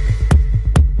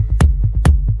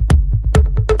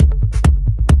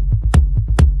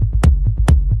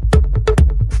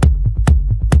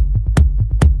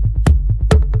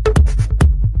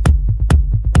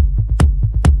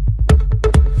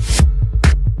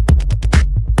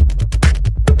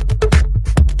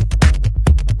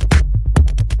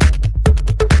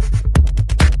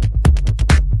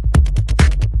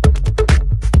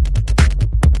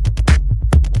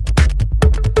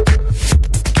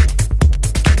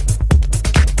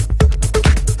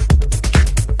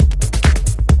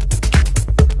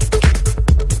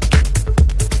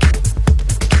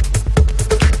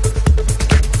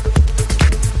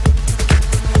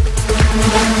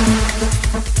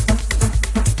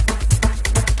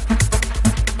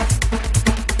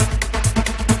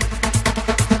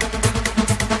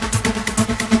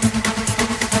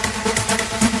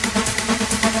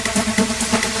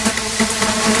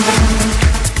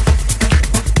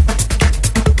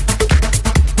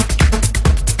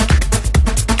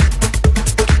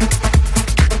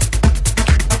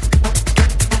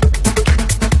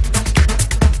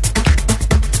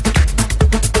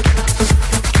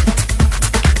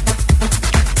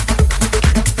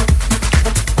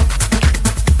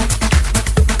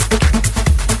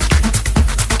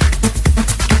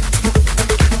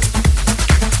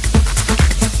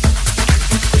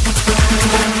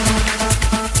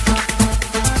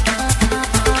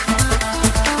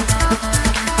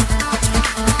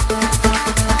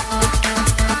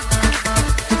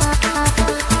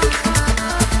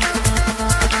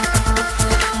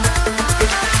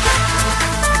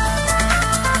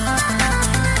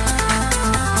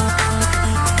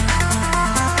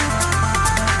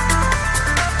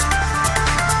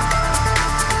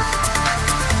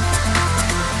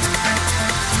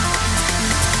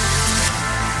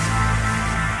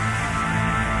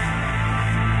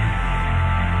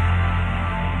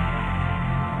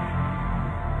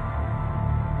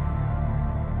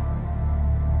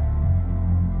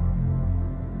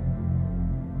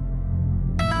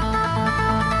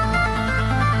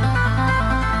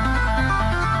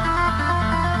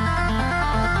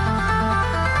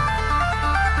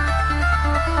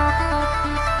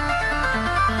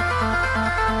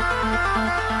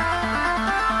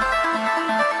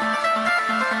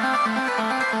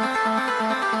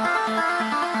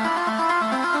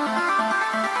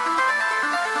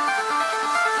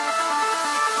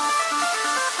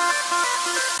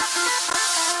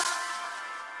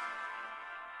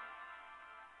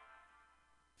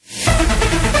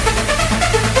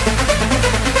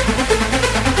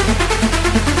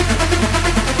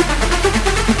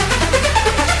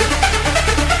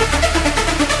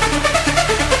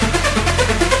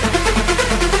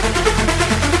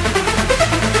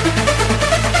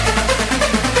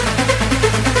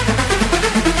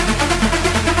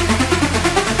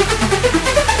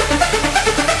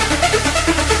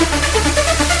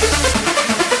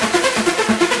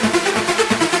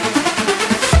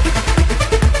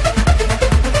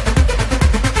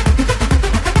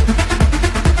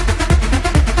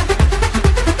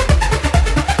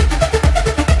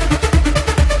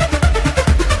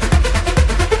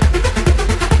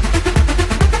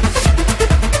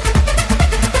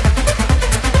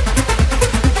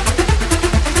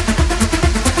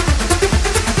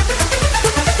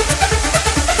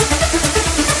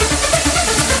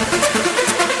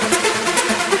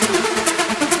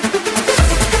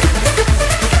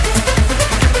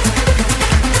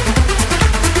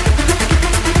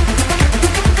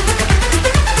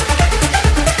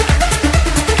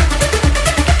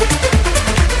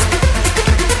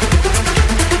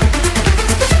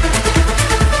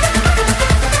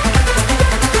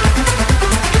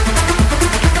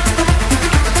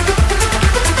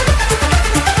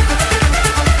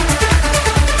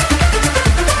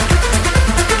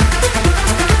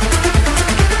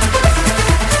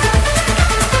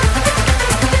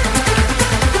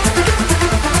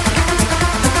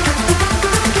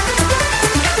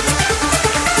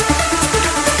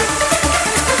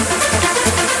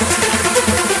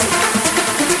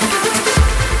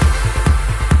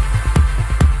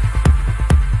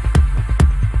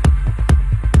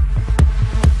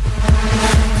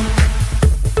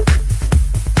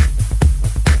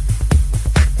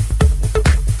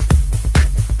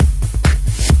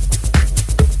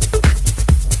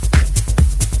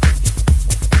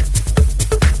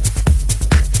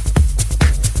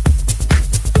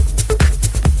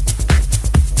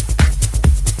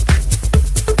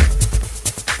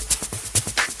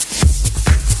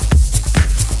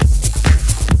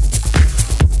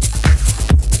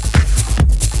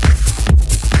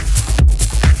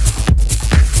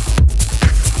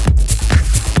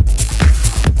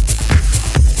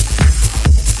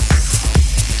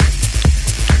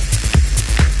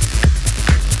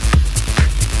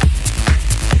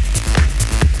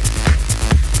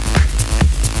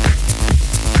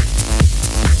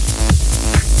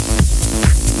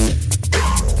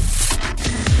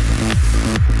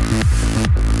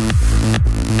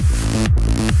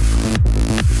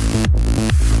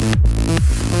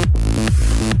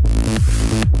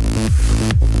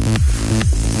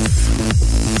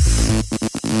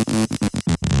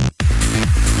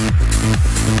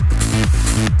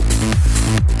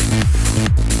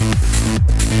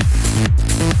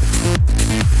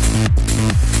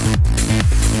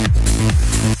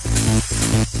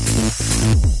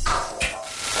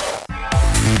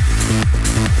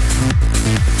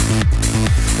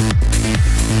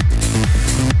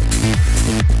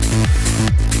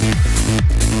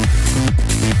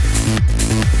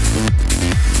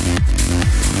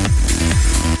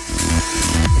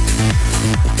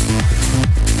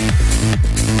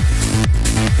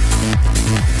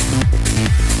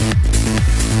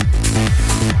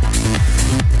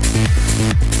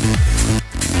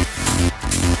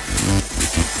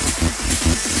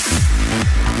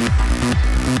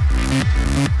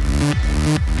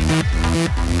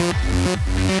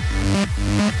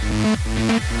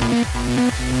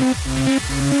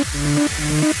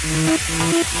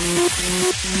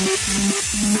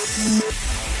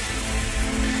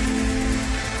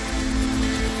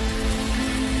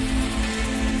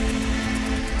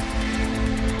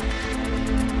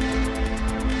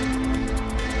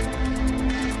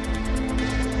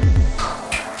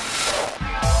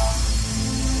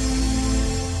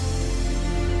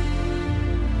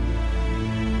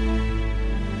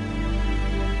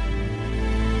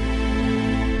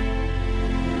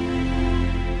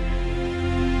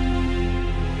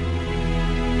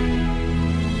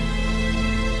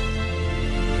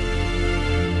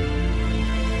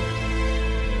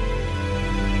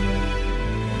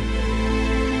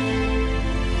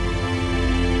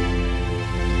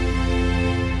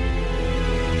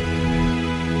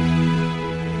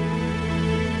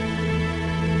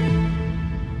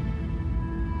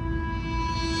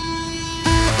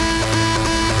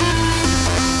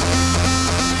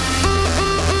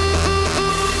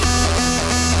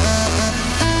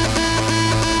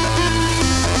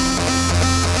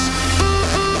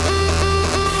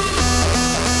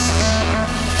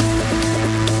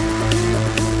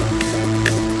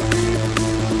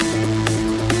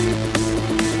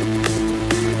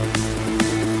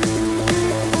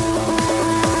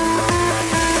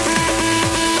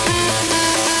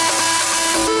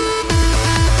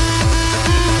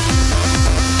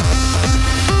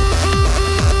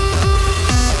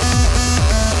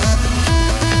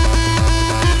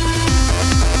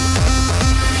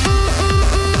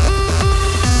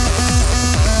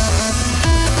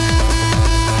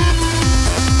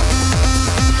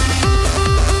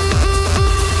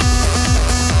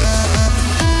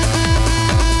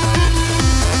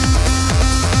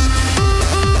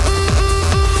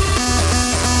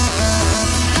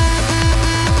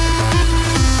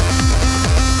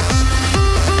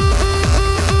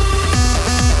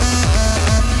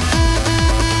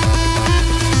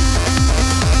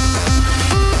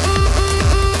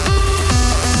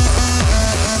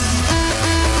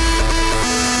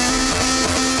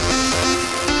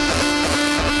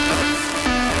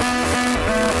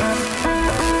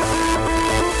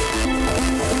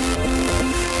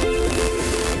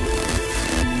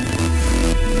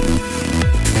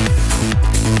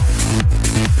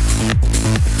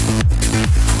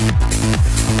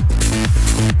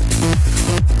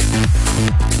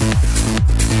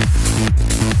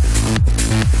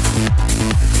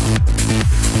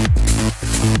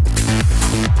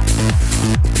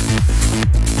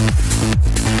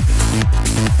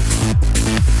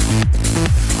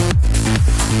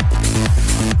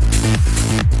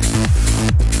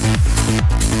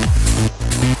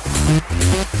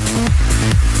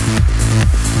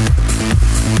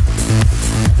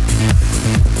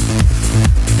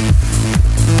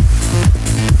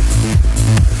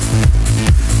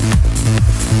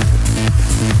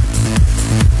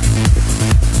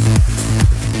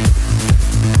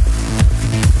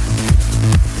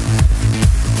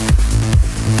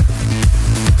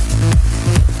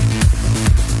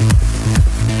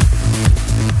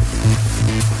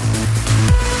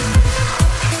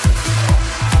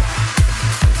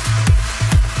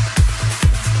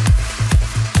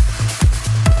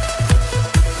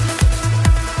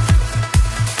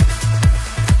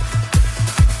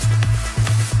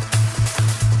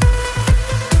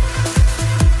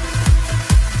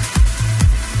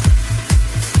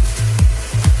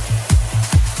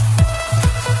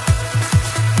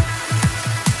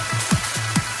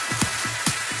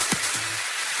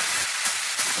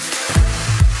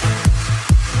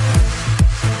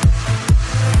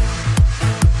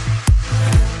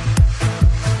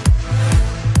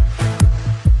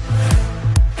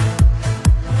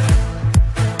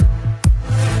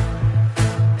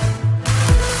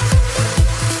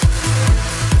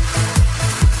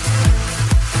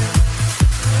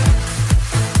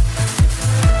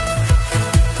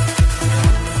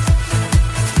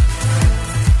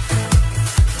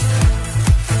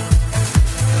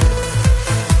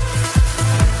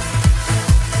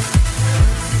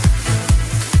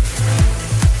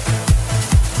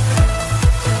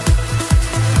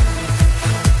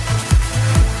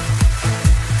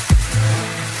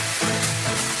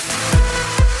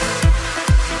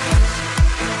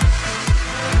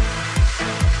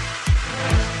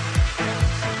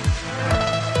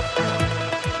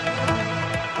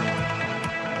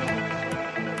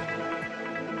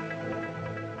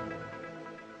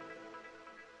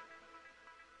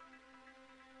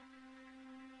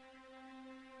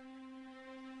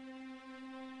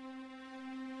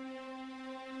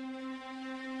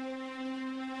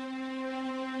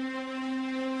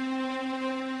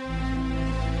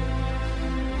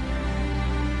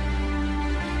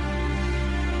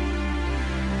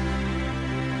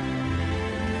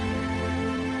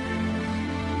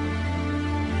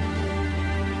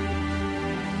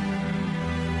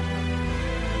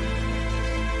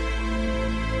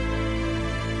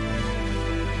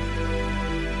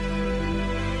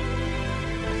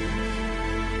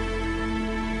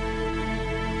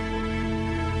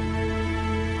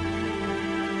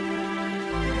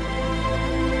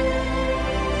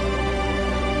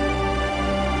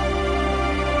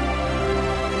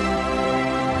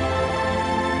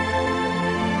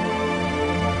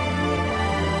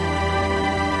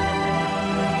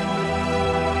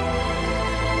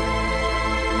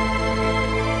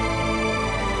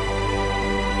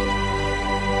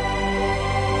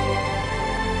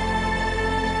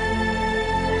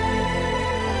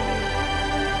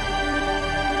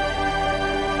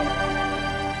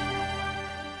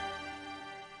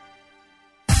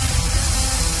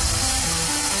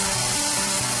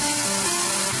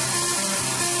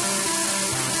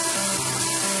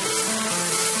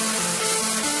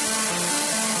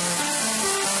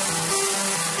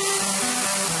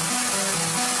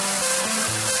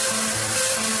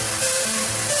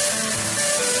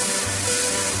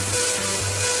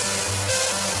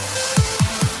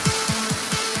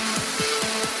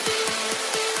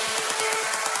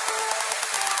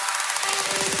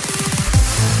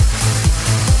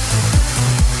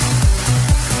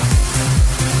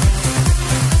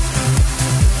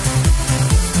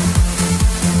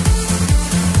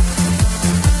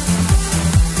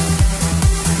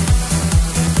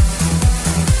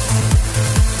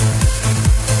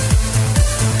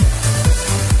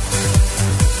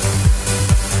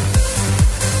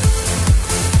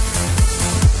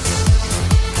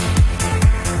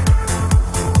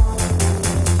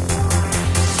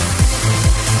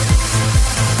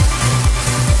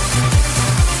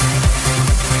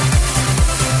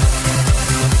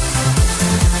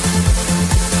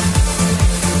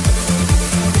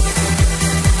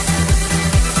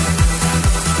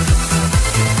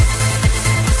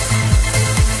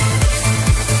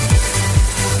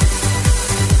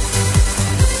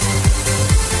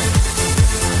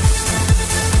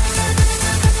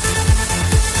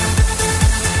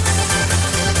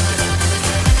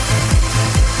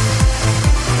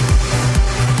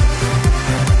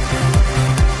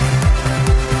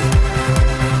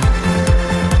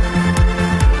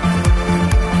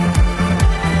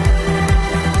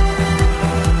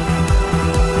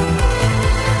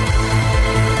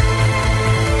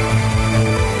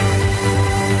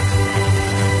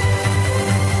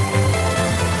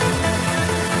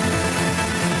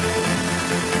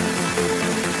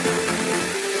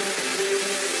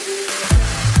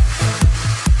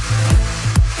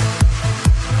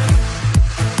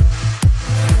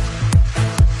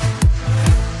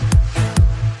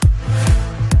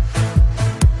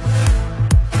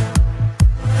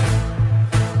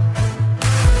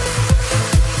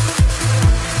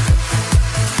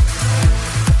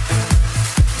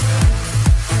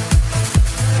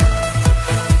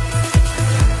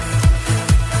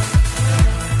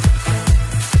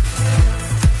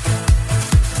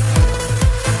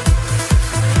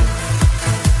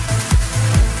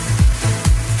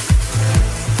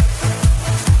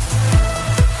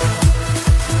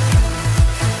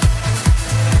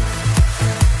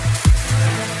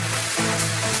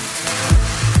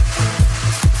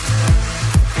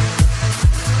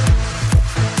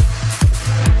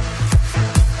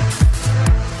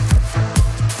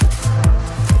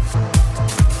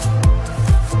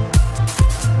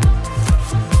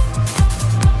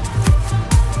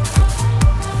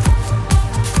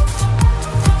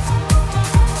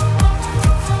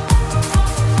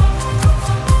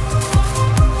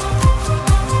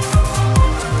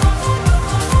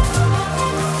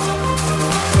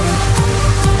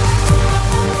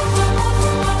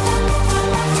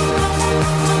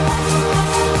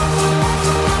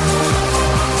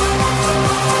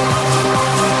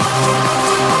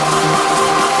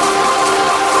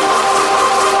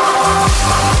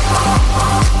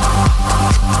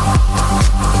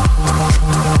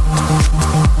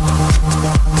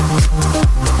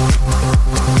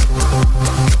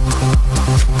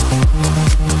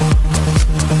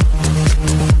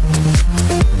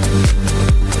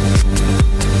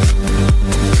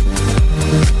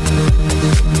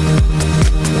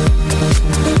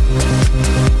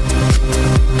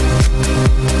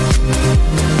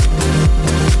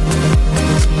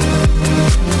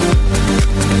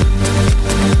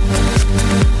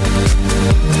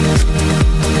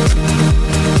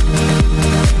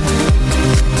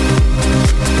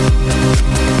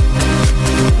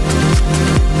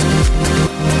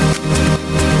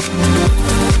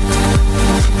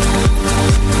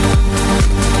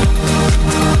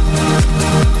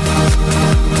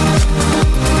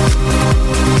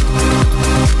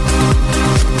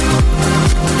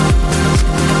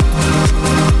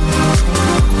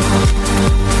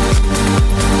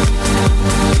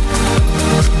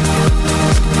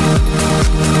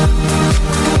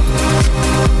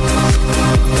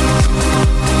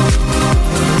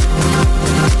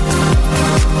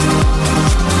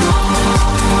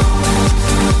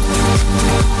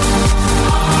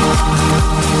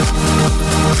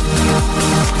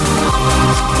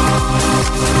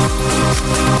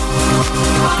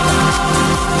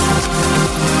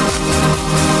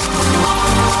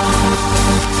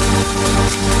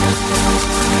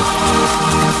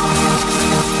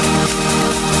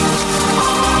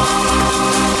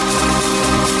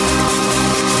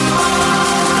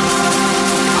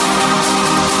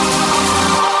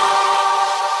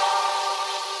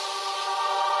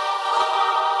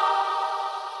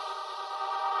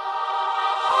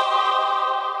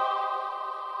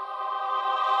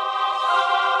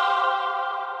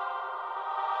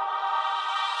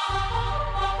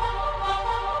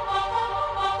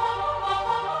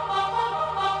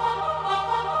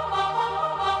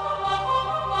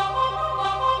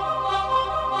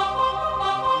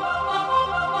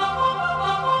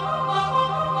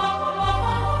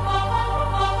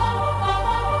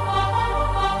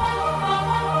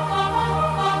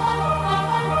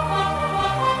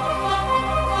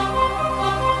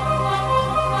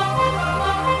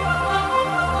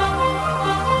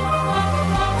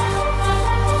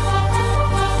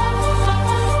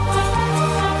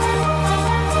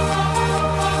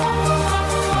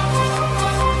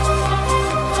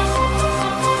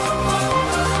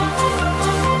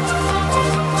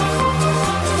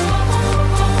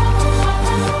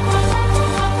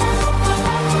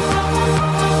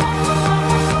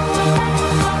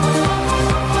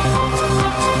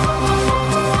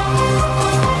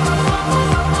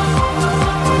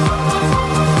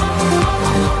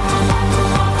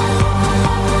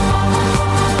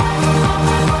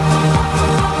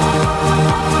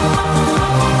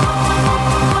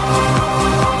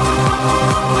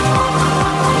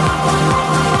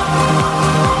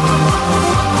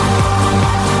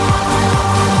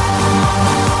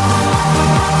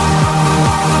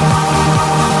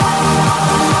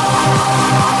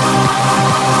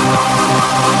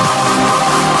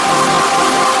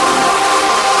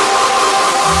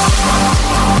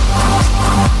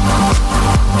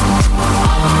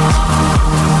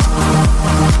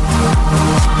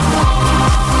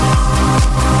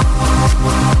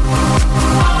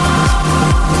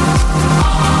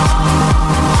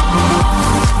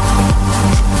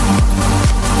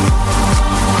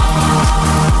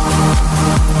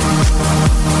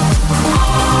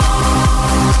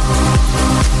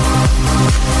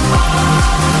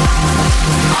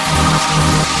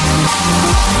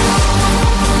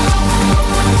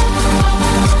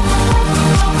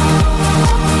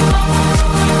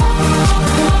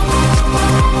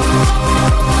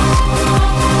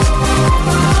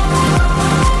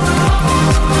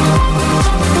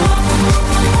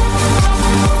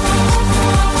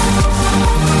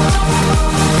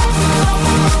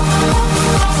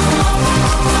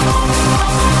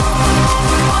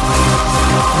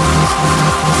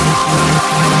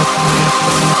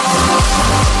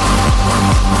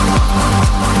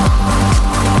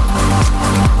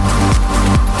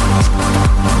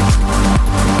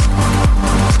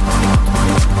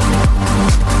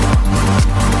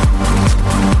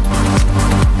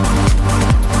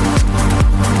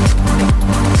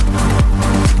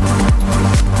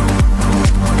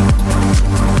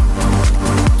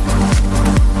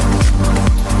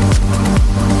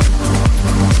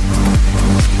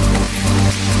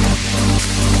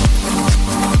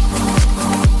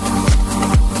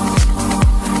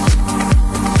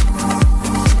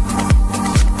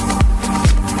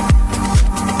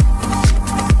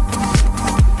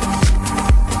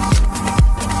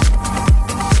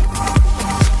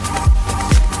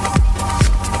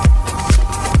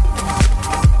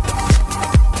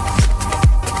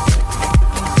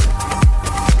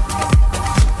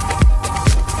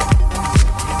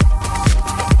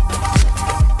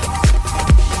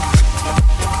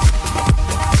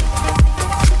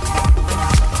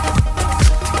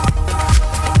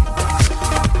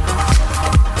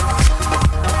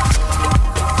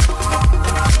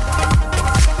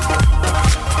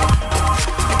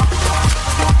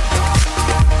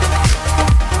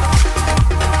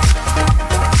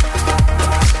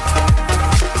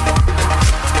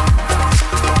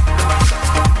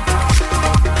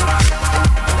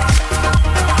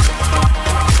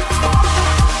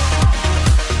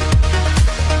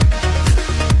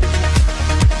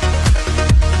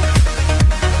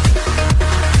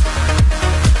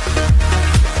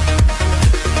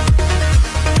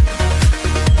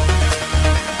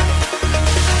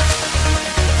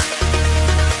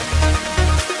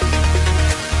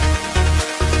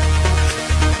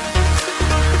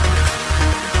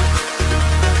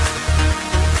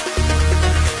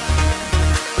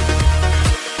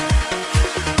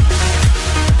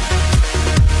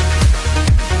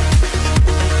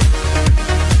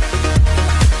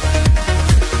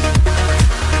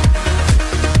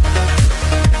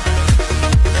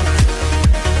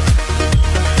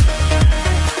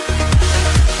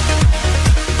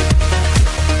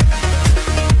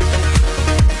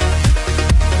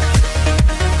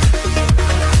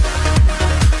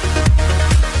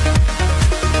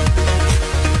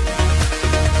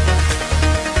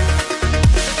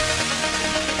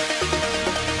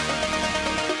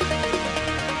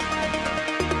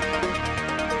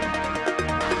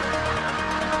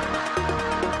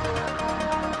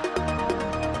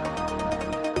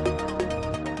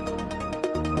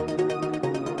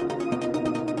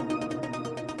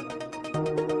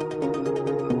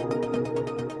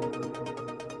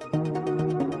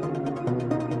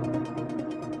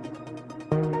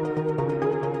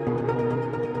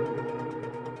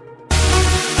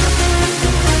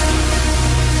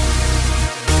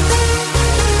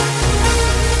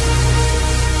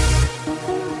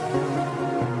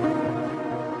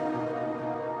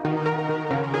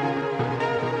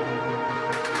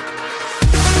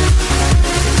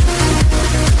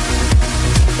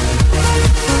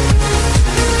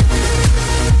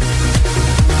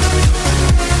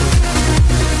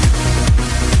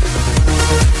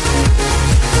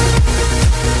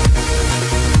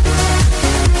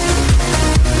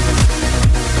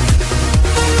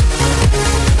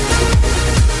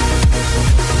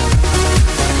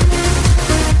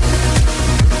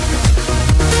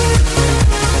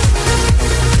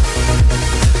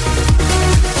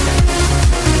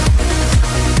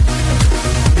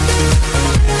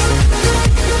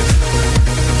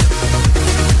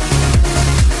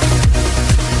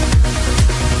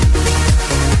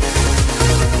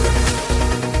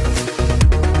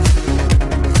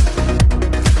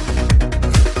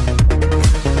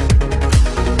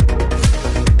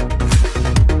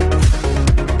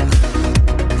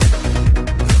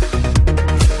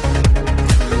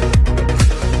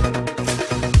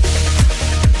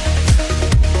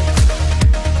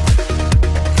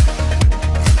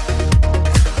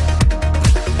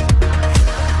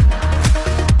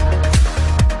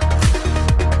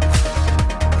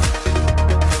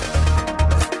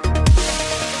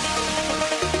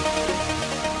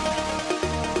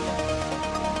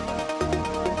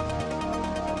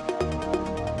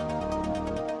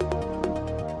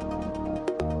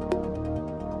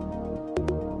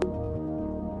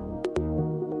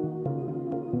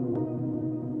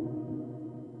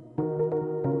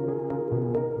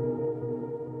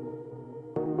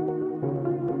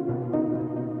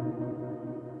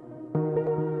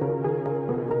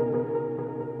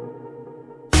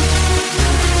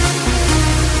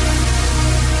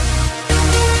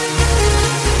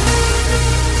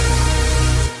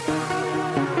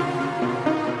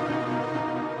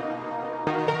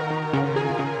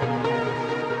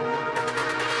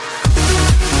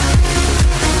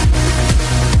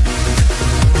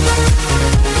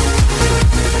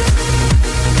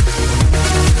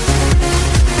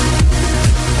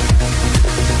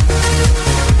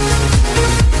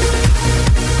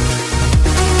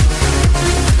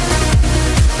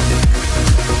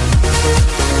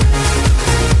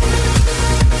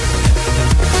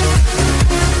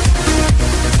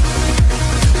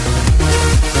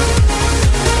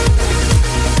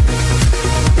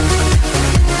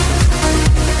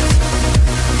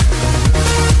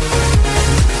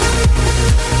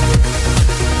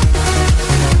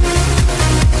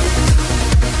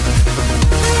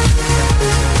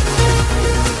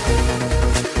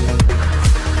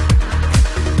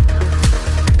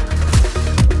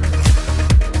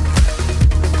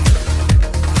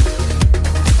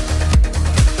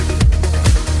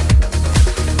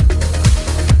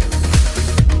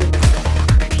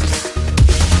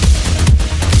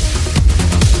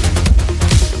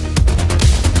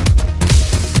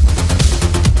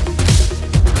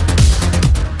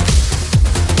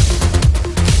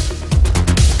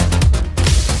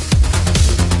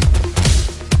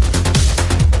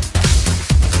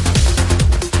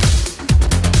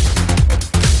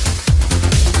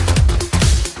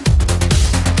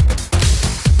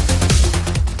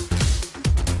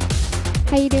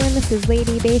 How you doing? This is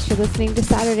Lady Bass. You're listening to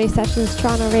Saturday Sessions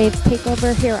Toronto Raves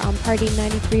Takeover here on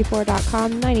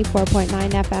Party934.com, 94.9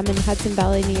 FM in Hudson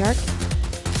Valley, New York.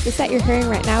 The set you're hearing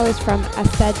right now is from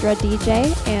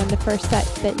astedradj, and the first set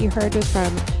that you heard was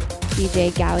from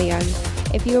DJ Ghaleon.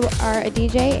 If you are a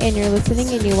DJ and you're listening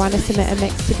and you want to submit a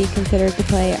mix to be considered to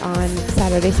play on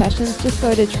Saturday Sessions, just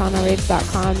go to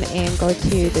torontoraves.com and go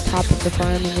to the top of the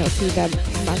forum and you'll see the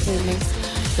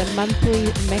monthly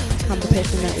mix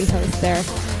competition that we host there.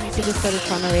 So just go to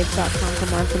torontoraves.com for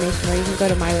more information, or you can go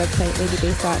to my website,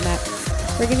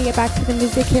 ladybass.net. We're going to get back to the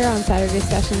music here on Saturday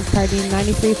Sessions,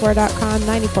 Party934.com,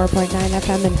 94.9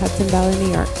 FM in Hudson Valley,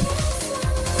 New York.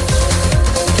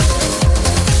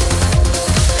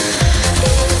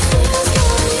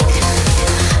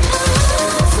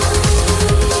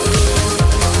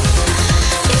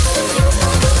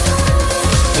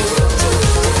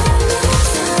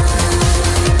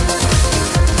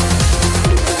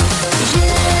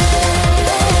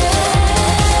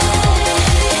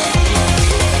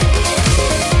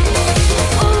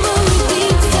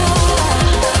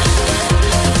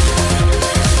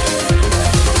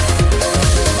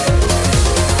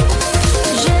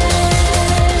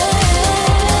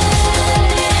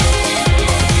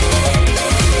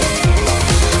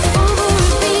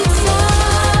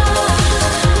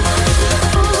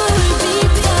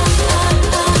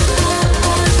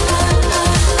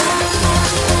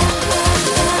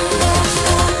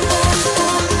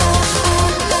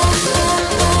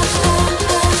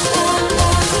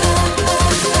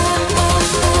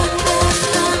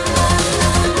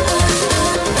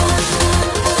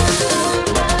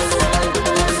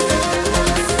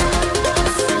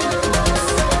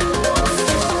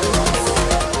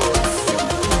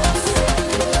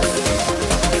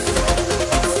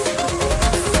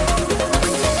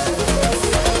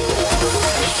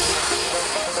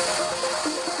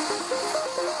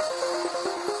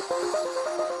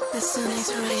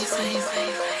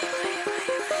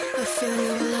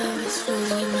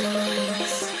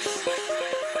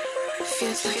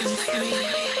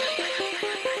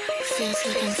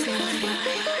 we can fly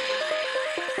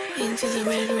into the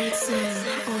red, red sun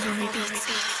over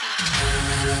Ibiza.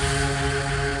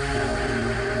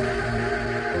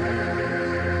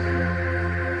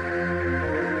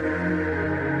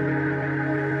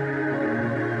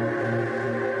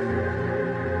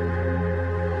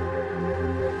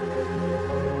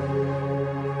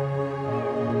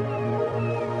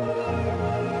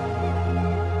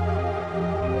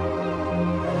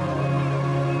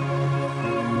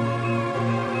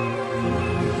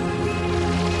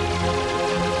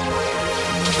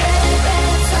 Red,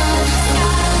 red sun,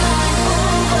 sky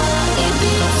over